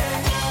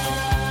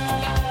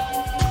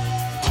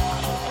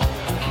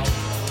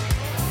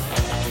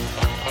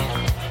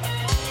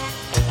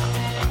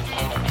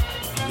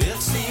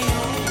 It's the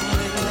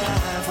only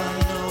life I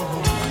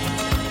know.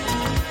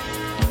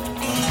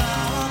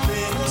 My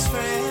biggest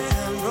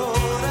friend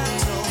wrote and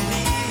told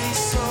me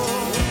so.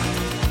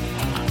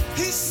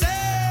 He said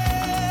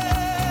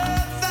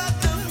that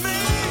to me,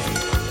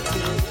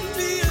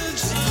 the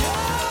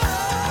job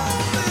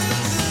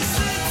is the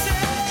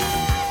city.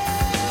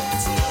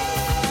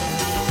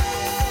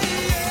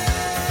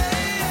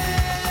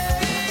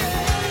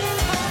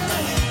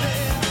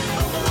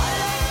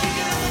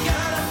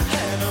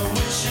 And I'm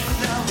wishing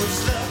I was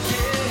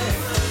lucky.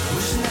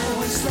 Wishing I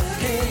was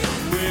lucky.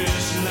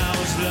 Wishing I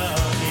was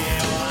lucky.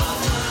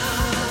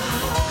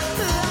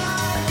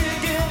 Like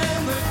kicking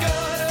in the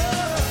gutter.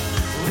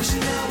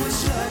 Wishing I was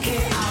lucky.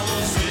 I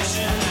was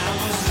wishing I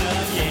was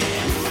lucky.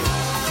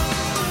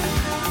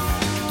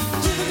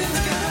 Living in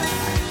the gutter.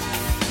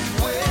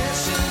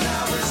 Wishing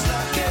I was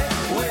lucky.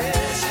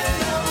 Wishing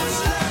I was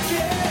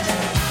lucky.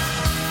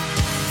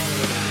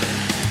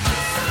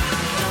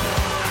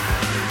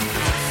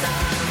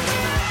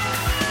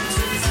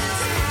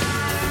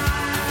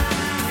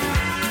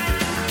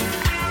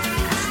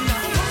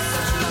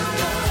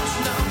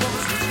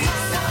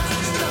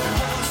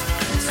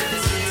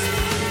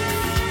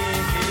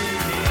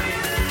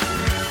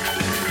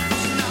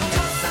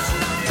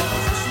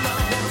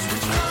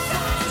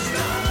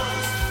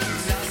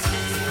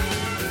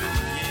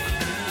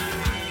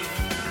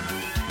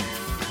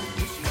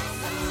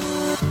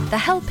 The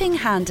Helping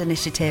Hand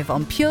Initiative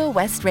on Pure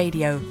West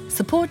Radio,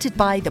 supported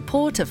by the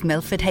Port of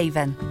Milford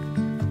Haven.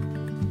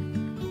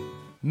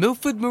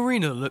 Milford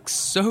Marina looks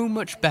so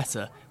much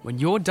better when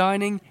you're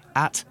dining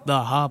at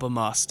the Harbour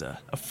Master,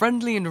 a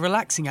friendly and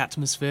relaxing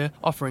atmosphere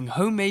offering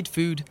homemade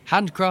food,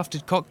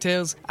 handcrafted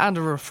cocktails and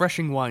a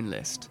refreshing wine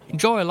list.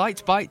 Enjoy a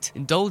light bite,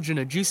 indulge in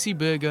a juicy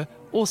burger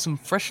or some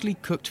freshly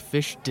cooked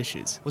fish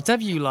dishes.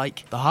 Whatever you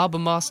like, the Harbour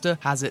Master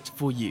has it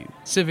for you.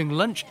 Serving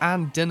lunch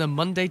and dinner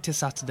Monday to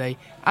Saturday,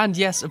 and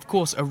yes, of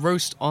course, a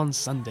roast on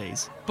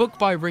Sundays. Book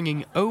by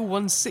ringing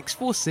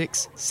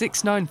 01646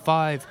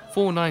 695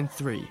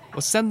 493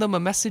 or send them a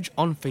message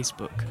on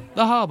Facebook.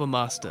 The Harbour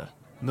Master,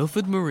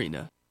 Milford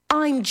Marina.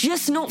 I'm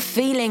just not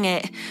feeling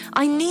it.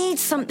 I need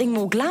something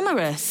more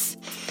glamorous.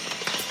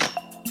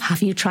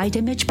 Have you tried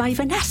Image by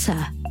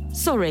Vanessa?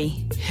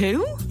 Sorry,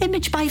 who?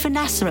 Image by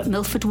Vanessa at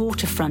Milford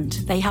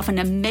Waterfront. They have an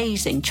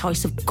amazing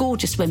choice of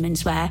gorgeous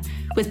women's wear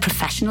with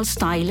professional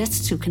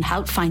stylists who can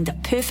help find the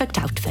perfect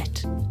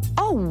outfit.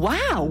 Oh,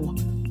 wow.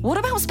 What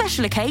about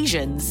special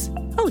occasions?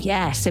 Oh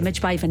yes,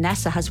 Image by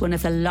Vanessa has one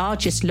of the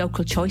largest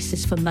local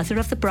choices for mother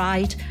of the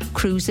bride,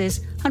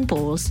 cruises and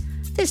balls.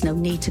 There's no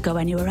need to go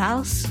anywhere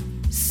else.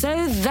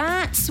 So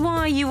that's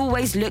why you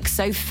always look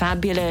so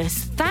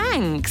fabulous.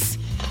 Thanks.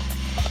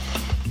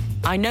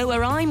 I know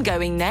where I'm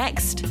going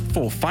next.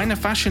 For finer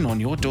fashion on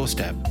your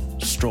doorstep,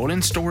 stroll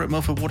in store at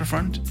Milford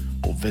Waterfront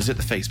or visit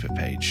the Facebook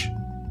page.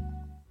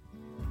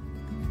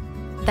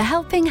 The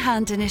Helping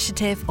Hand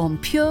Initiative on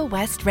Pure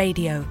West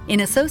Radio,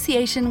 in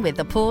association with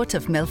the Port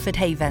of Milford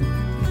Haven.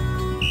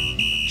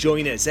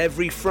 Join us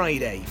every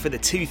Friday for the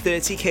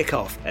 2:30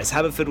 kickoff as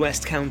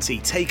Haverfordwest County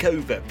take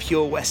over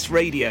Pure West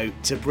Radio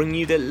to bring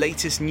you the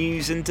latest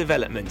news and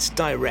developments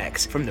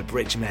direct from the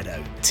Bridge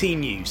Meadow.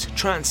 Team news,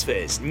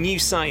 transfers, new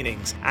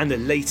signings and the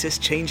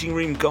latest changing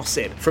room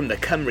gossip from the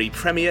Cymru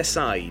Premier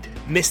side.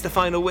 Miss the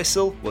final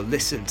whistle? Well,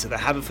 listen to the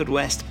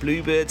Haverfordwest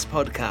Bluebirds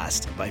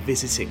podcast by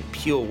visiting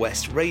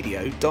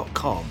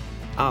purewestradio.com.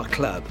 Our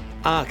club,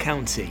 our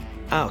county,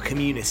 our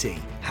community.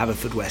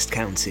 Haverfordwest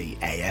County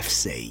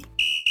AFC.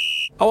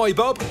 Oh, hi,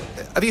 Bob.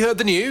 Have you heard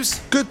the news?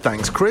 Good,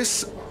 thanks,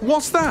 Chris.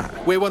 What's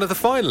that? We're one of the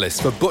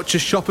finalists for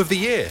Butcher's Shop of the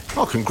Year.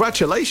 Oh,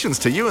 congratulations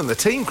to you and the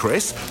team,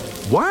 Chris.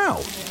 Wow,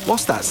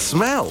 what's that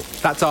smell?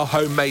 That's our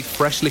homemade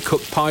freshly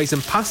cooked pies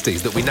and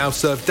pasties that we now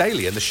serve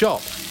daily in the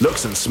shop.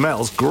 Looks and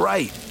smells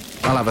great.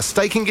 I'll have a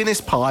steak and Guinness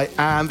pie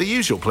and the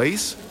usual,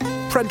 please.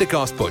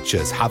 Prendergast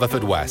Butchers,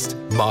 Haverfordwest.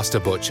 Master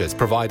Butchers,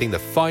 providing the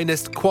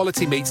finest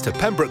quality meats to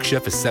Pembrokeshire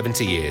for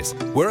 70 years.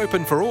 We're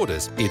open for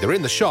orders, either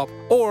in the shop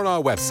or on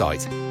our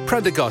website,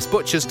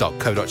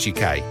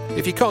 prendergastbutchers.co.uk.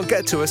 If you can't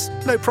get to us,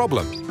 no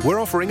problem.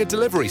 We're offering a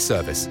delivery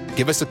service.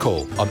 Give us a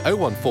call on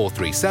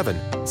 01437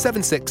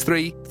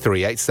 763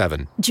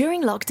 387.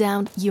 During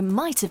lockdown, you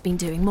might have been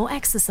doing more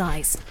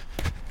exercise.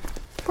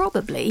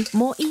 Probably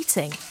more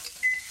eating.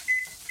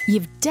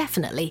 You've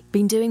definitely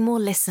been doing more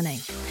listening.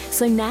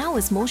 So now,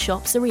 as more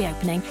shops are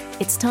reopening,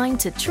 it's time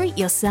to treat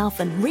yourself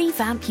and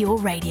revamp your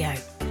radio.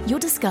 You'll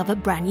discover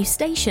brand new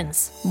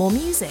stations, more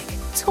music,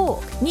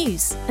 talk,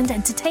 news and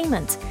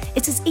entertainment.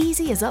 It's as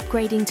easy as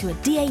upgrading to a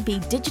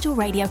DAB digital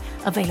radio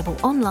available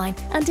online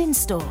and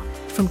in-store.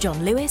 From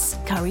John Lewis,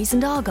 Currys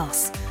and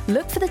Argos.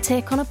 Look for the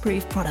tick on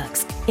approved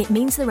products. It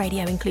means the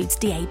radio includes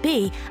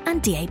DAB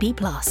and DAB+.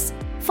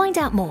 Find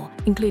out more,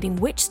 including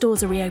which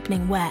stores are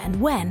reopening where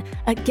and when,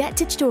 at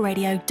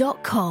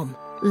getdigitalradio.com.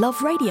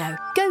 Love radio.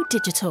 Go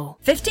digital.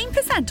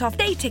 15% off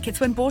day tickets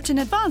when bought in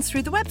advance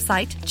through the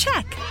website?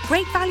 Check.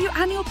 Great value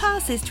annual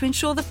passes to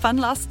ensure the fun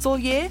lasts all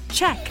year?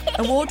 Check.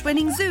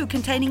 Award-winning zoo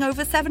containing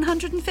over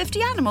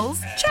 750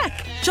 animals?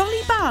 Check. Jolly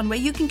barn where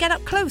you can get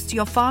up close to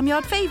your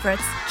farmyard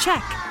favourites?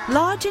 Check.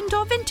 Large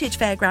indoor vintage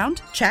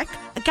fairground? Check.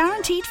 A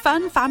guaranteed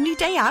fun family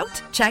day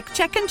out? Check,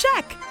 check and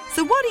check.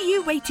 So what are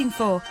you waiting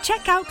for?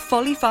 Check out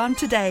Folly Farm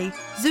today.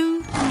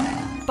 Zoo,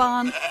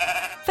 barn,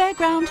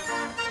 fairground,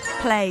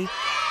 play.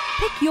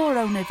 Pick your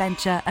own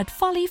adventure at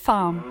Folly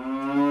Farm.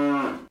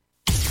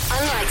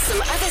 Unlike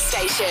some other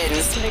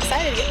stations, I'm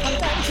excited to get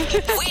pumped up.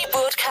 We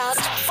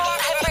broadcast from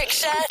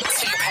Pembrokeshire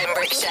to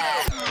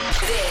Pembrokeshire.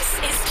 This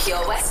is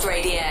Pure West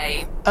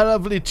Radio. A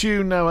lovely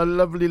tune now, a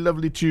lovely,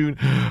 lovely tune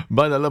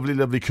by the lovely,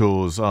 lovely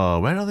Cause.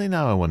 Oh, where are they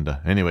now, I wonder?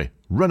 Anyway,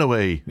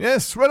 Runaway.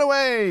 Yes,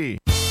 Runaway!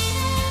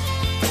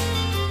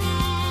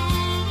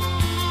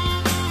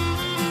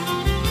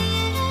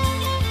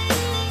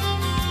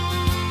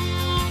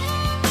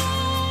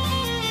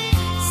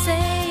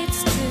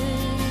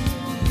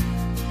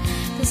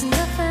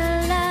 Run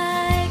away.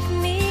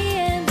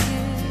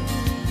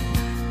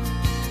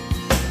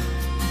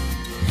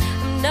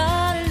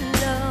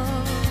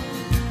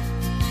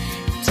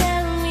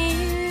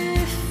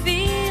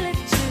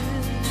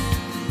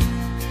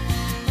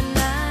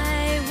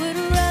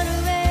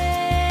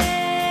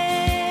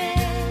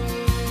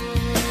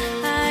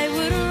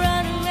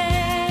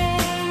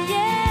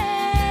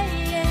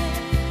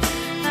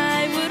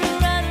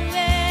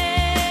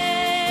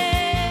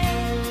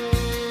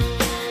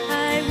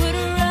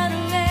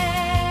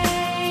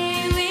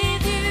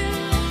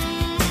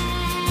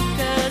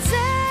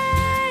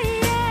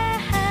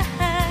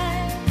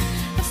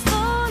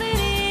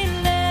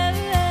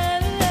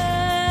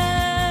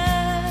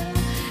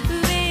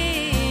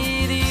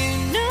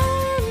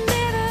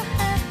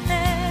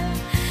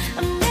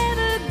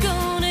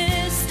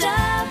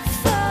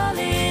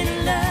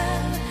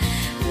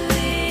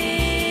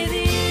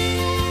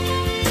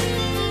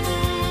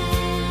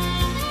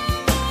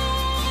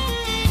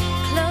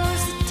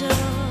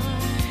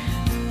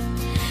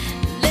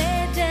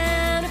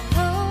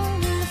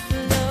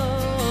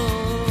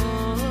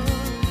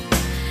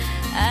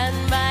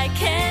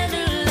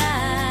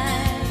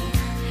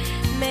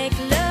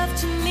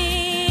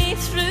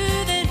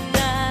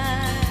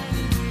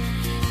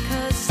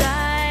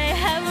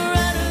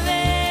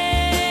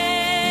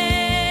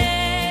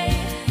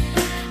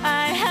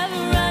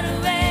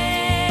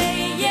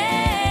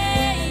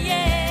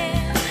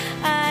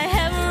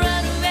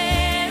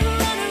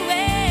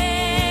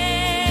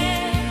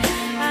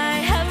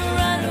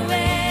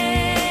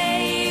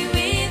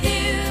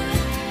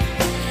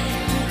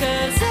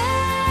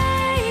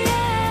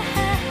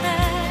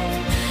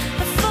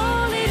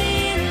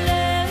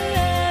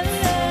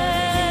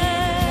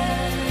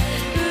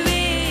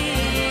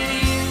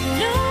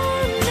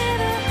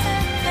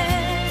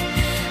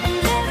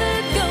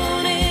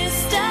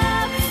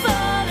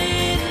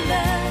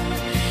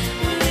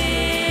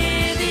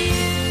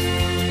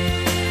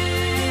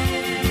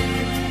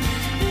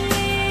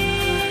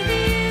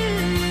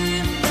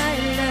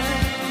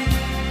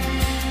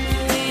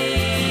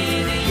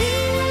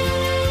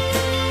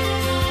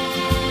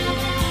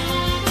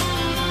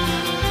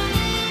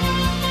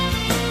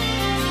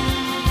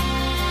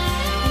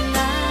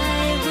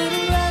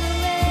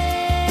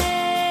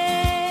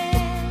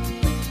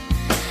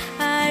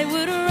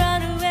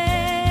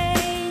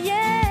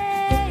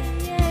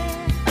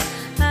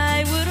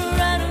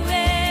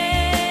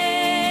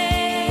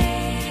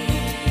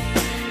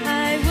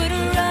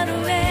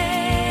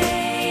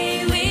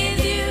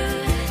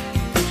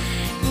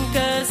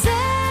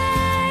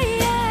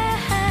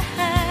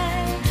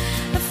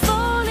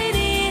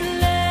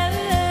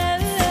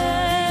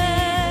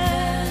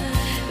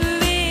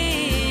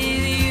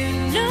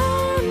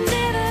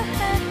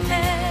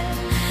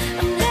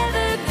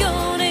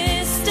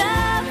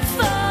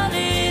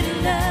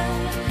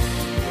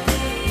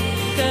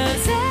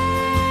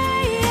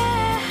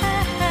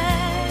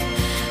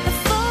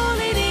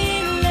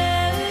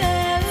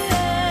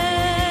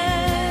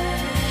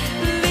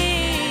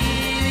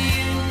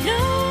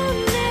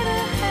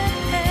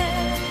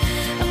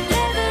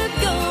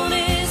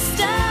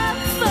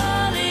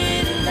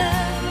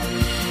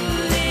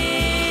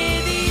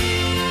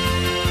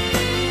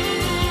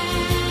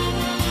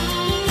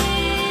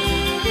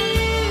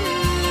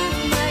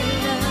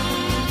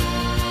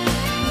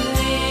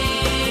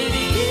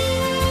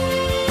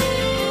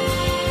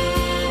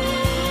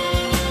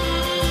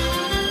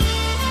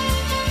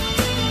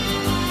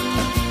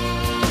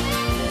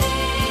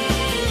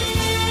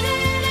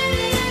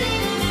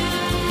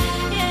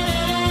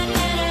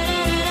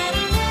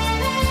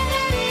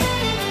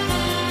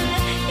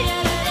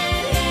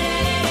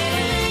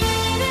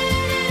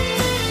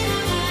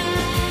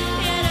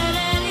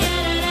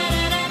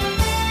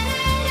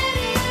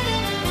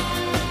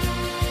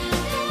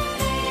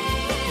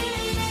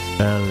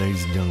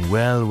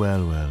 Well,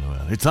 well, well,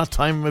 well. It's that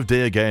time of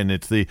day again.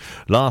 It's the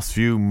last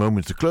few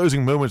moments, the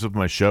closing moments of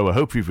my show. I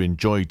hope you've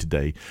enjoyed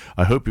today.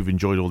 I hope you've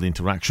enjoyed all the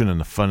interaction and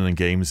the fun and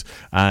games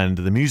and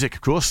the music,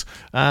 of course.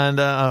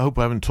 And I hope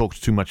I haven't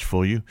talked too much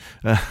for you.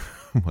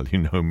 Well,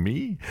 you know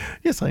me.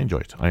 Yes, I enjoy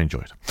it. Right,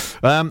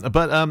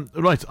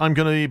 I'm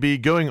going to be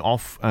going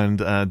off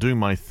and doing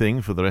my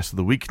thing for the rest of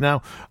the week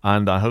now,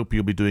 and I hope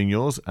you'll be doing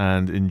yours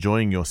and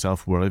enjoying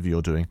yourself wherever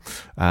you're doing,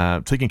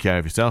 taking care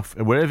of yourself,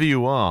 wherever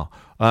you are.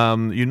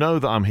 You know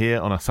that I'm here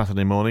on a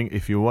Saturday morning.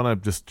 If you want to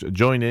just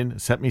join in,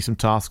 set me some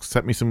tasks,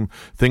 set me some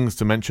things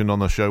to mention on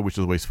the show, which is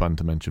always fun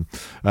to mention.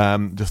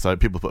 Just like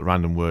people put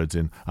random words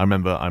in. I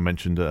remember I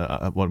mentioned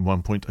at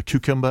one point a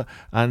cucumber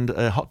and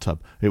a hot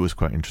tub. It was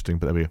quite interesting,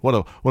 but there we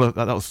go.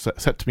 That was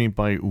set to me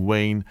by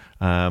Wayne.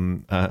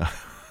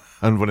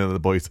 And one of the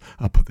boys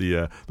up at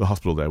the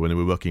hospital there when they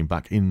were working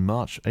back in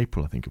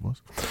April, I think it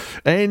was.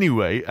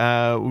 Anyway,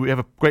 we have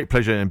a great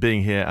pleasure in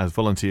being here as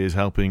volunteers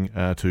helping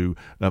to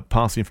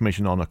pass the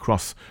information on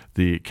across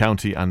the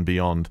county and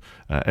beyond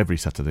every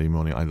Saturday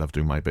morning. I love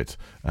doing my bit,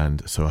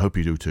 and so I hope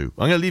you do too.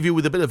 I'm going to leave you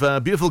with a bit of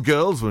Beautiful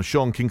Girls from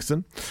Sean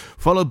Kingston,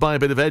 followed by a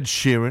bit of Ed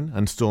Sheeran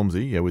and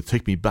Stormzy, with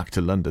Take Me Back to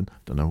London.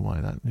 Don't know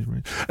why that is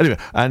really... Anyway,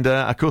 and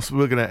of course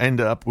we're going to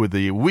end up with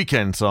the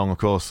weekend song, of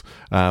course,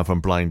 from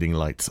Blinding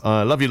Lights.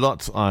 Love you lot.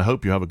 I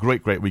hope you have a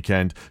great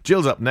weekend.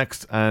 Jill's up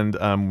next and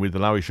with the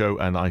Lowy Show,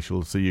 and I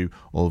shall see you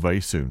all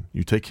very soon.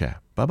 You take care.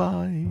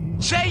 Bye-bye.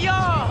 Say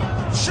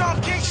y'all,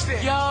 Sean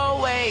Kingston. You're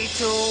way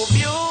too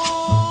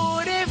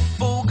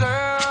beautiful,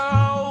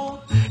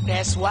 girl.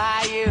 That's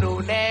why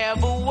it'll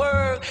never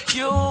work.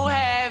 You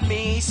have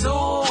me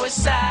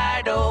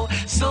suicidal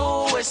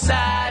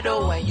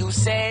when you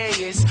say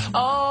it's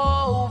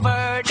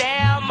over.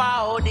 Damn,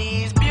 all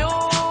these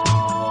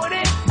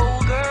beautiful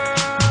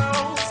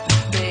girls,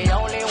 they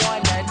only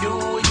wanna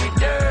do you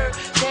dirt.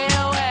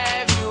 They'll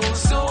have you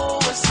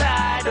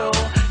suicidal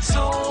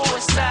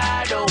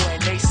when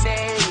they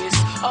say it's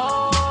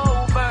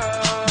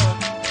over.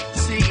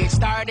 See, it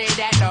started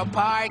at the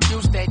park,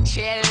 used to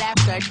chill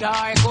after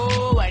dark.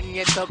 Oh, when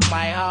you took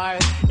my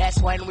heart,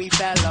 that's when we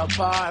fell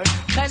apart.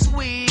 'Cause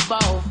we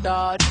both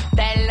thought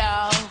that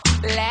love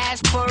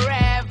lasts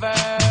forever.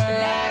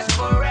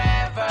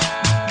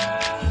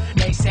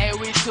 They say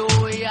we're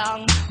too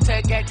young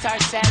to get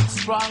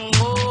ourselves sprung.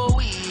 Oh,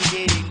 we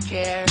didn't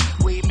care,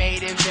 we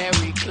made it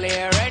very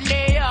clear. And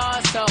they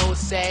also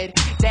said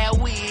that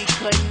we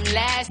couldn't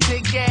last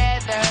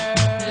together.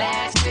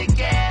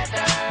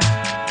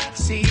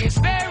 See, it's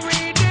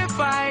very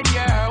divine,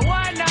 you're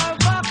one of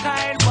a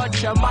kind, but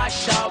you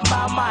mash up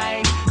my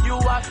mind. You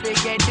have to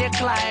get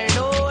declined,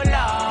 oh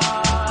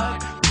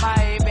Lord.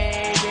 My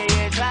baby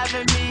is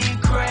driving me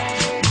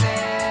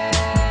crazy.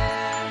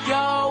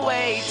 You're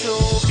way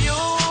too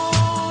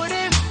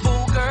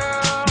beautiful,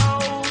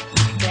 girl.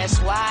 That's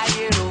why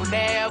it'll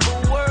never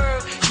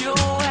work. You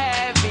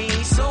have me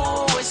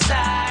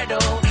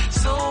suicidal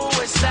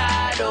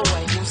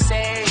when you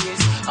say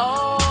it's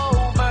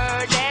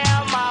over.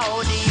 Damn,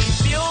 all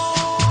these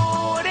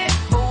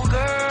beautiful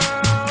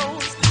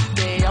girls,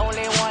 they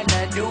only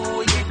wanna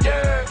do you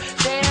dirt.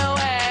 They'll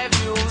have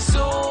you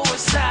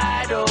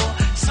suicidal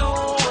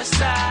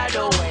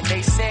when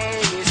they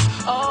say it's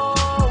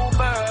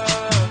over.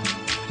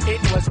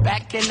 It was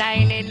back in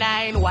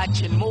 99,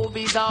 watching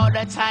movies all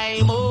the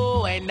time.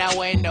 Oh, and I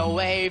went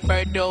away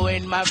for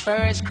doing my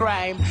first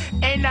crime.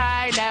 And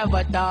I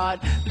never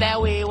thought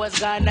that we was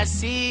gonna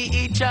see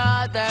each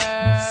other.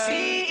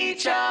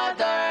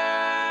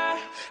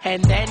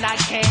 And then I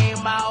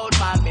came out,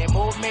 mommy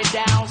moved me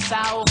down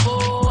south.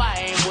 Oh, I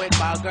ain't with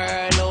my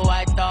girl who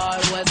I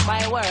thought was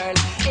my world.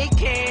 It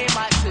came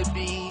out to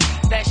be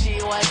that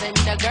she wasn't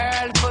the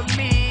girl for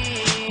me.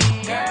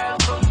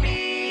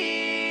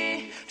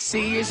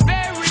 See, it's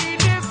very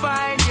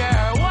divine,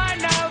 you're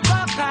one of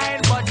a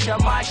kind, but you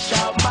mash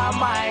up my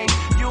mind.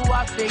 You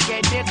have to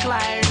get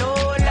declined,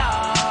 oh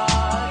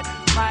Lord.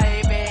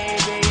 My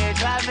baby, you're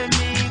driving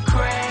me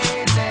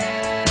crazy.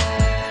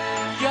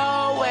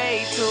 You're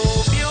way too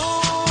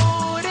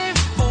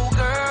beautiful,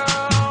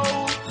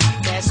 girl.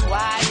 That's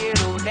why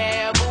it'll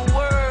never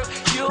work.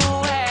 You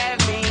have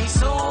me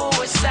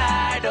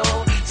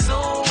suicidal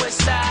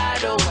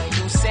when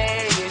you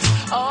say it's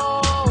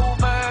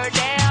over.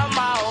 Damn,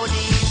 all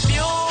these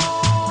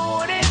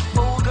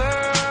beautiful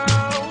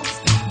girls,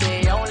 they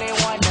only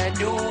wanna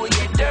do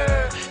you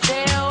dirt.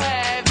 They'll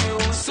have you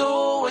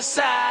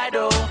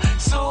suicidal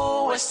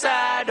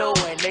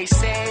when they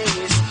say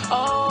it's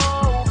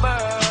over.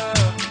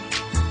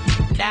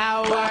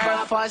 Now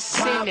we're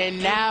fussing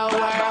and now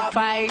we're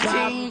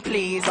fighting.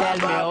 Please tell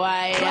me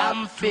why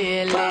I'm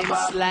feeling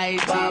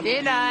slighted,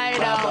 and I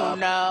don't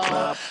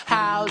know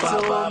how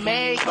to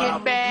make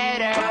it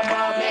better.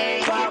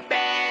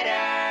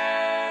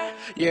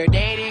 You're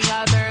dating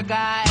other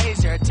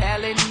guys, you're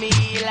telling me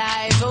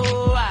lies.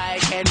 Oh, I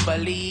can't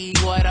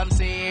believe what I'm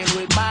seeing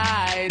with my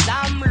eyes.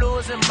 I'm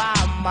losing my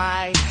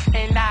mind,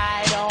 and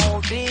I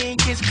don't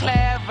think it's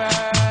clever.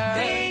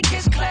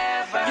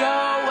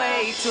 You're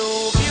way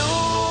too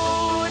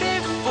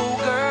beautiful,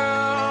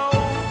 girl.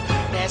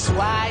 That's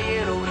why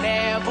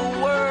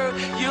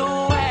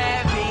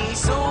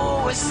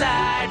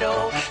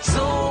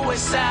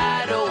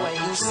suicidal when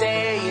you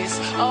say it's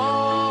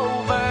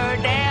over.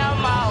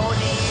 Damn, all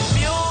these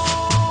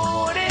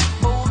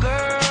beautiful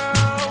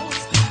girls,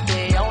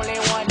 they only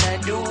wanna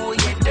do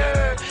you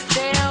dirt.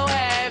 They'll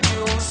have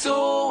you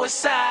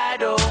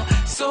suicidal,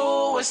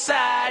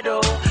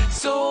 suicidal,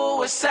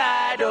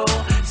 suicidal,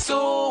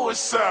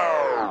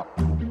 suicidal.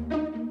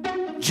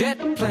 Jet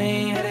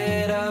plane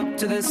headed up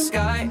to the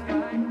sky,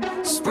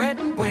 spread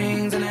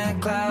wings and the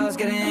clouds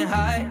getting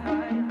high.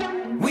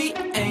 We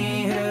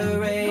ain't hit a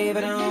rave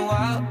in a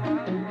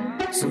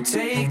while, so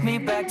take me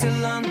back to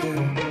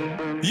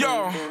London.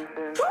 Yo,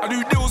 I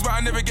do deals but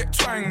I never get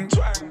twanged.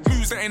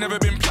 Moves that ain't never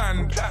been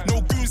planned.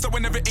 No goons that were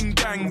never in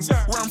gangs.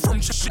 Where I'm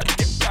from, shit you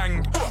get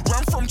banged. Where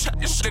I'm from, chat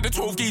this shit, the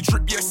 12 gauge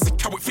drip, yeah,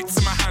 sick how it fits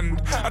in my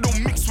hand. I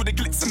don't mix with the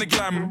glitz and the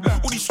glam.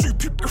 All these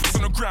stupid riffs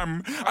on the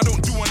gram. I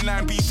don't do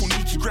online beef or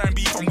Nietzsche grand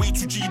beef. I'm way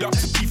too G'd up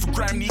to beef for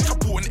gram neat. I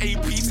bought an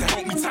AP to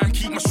help me time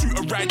keep my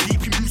shooter ride.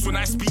 Deep he moves when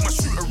I speed my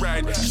shooter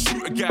ride.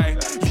 Shoot a guy,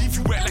 leave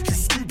you wet like you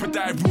scuba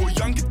dive. We were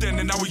younger then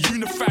and now we're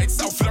unified.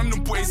 South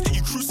London boys get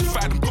you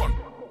crucified, I'm gone.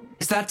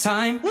 It's that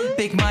time,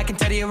 Big Mike and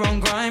Teddy are on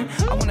grime.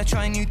 I wanna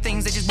try new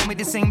things, they just want me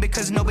to sing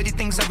because nobody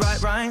thinks I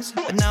write rhymes.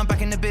 But now I'm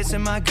back in the bits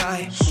of my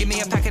guy. Give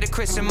me a packet of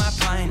crisps and my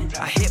pine.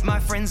 I hit my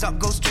friends up,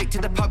 go straight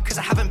to the pub cause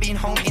I haven't been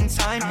home in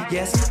time.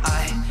 Yes,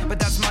 but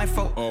that's my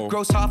fault.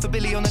 Gross $500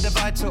 million on the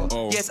Divide tour.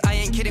 Yes, I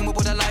ain't kidding, what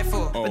would I lie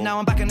for? But now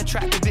I'm back on the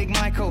track with Big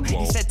Michael.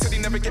 He said, Teddy,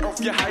 never get off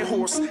your high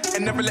horse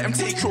and never let him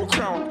take your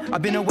crown.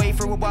 I've been away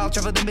for a while,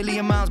 traveled a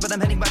million miles, but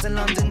I'm heading back to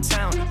London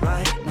town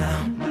right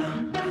now.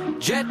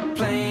 Jet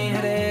plane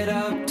headed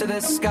up to the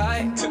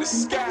sky,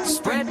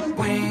 spread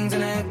wings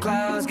and the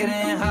clouds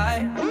getting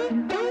high.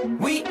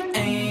 We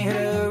ain't hit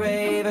a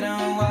rave in a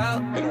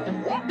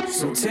while,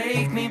 so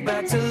take me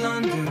back to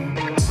London.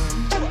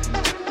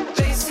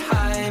 Face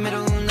high,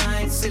 middle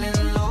night, ceiling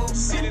low,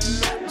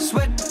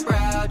 sweat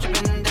brow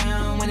dripping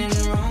down when in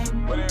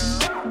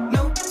Rome.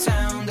 No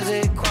town does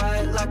it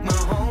quite like my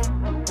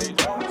home,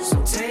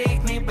 so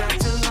take me back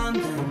to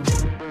London.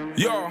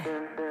 Yo,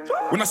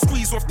 when I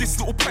squeeze off this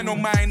little pen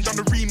on mine, done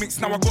the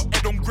remix, now I got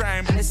Ed on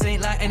grime. And this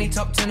ain't like any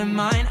top 10 of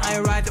mine. I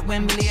arrived at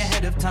Wembley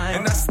ahead of time.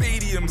 And that's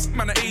stadiums,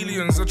 man are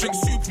aliens. I drink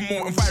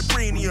Supermalt and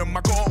Vibranium.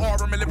 I got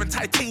a RM11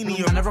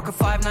 titanium. And I rock a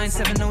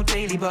 597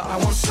 daily, but I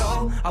want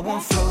soul, I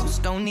want flows.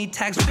 Don't need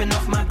tags ripping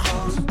off my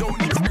clothes. Don't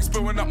need tags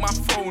blowing up my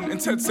phone. And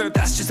Ted said,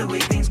 that's just the way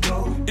things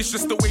go. It's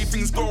just the way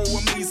things go,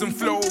 amazing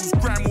flows.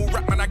 Grime or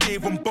rap, man, I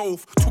gave them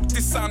both. Took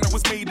this sound that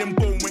was made in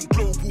bone, went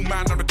global,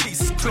 man, on the case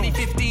is closed.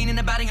 2015 in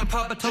the batting and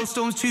pub, a toast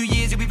stones 2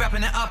 years, you'll be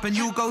wrapping it up. And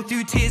you'll go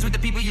through tears with the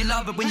people you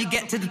love. But when you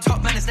get to the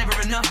top, man, it's never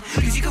enough.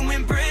 Cause you can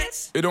win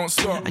Brits, it don't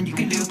stop. And you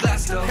can do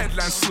Glasgow,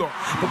 headline slot.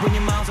 But when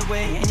you're miles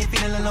away and you're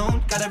feeling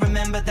alone, gotta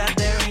remember that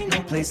there ain't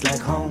no place like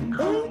home.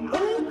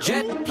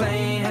 Jet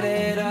plane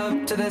headed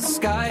up to the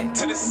sky,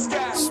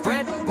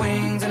 spread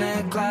wings and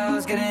the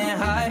clouds getting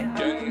high.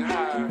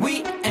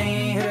 We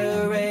ain't hit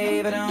a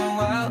rave in a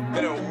while,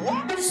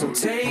 so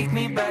take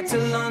me back to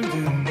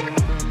London.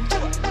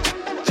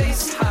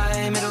 Face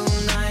high, middle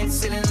night,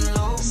 ceiling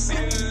low,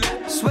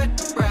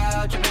 sweat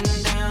brow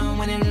dripping down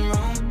when in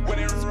Rome.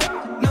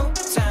 No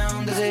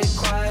town does it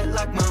quite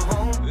like my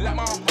home,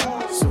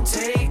 so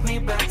take me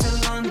back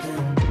to London.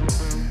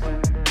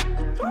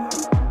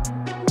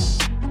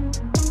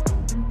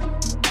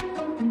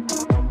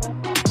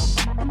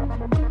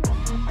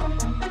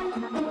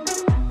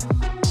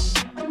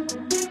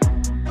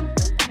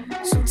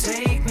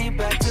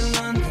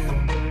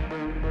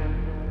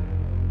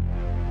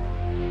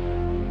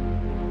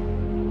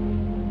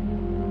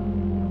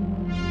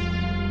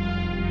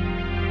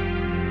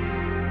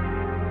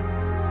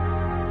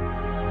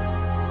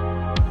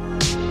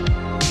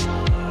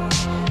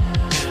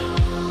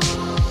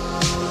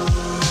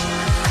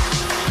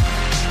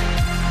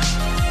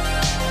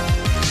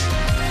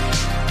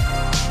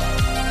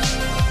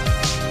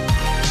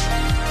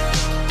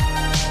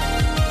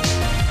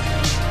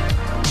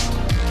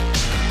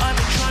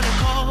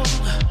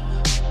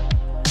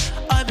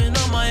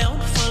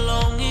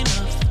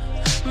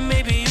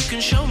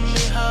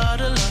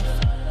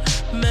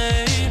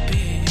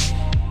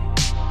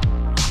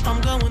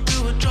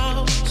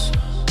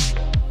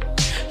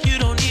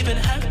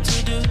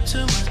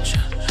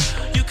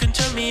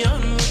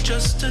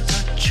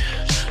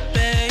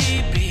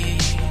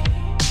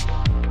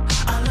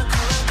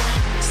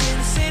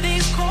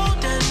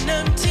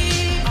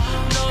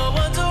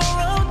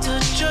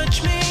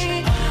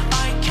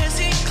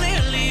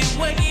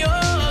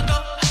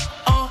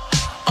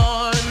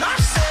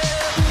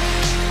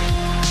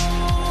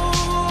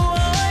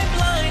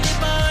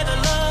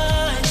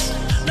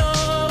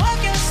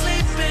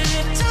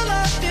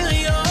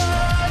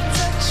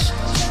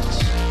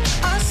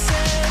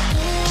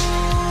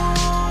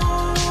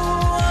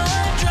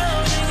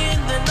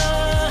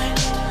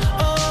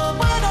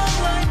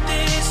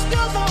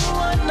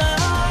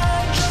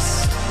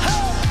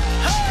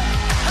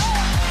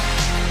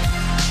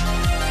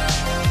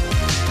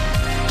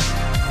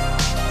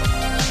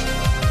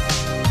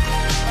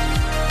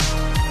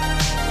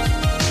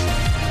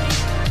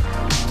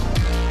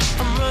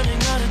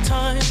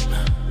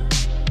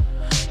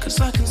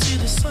 'cause I can see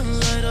the sun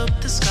light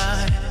up the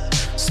sky.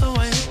 So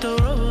I hit the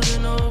road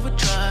in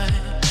overdrive.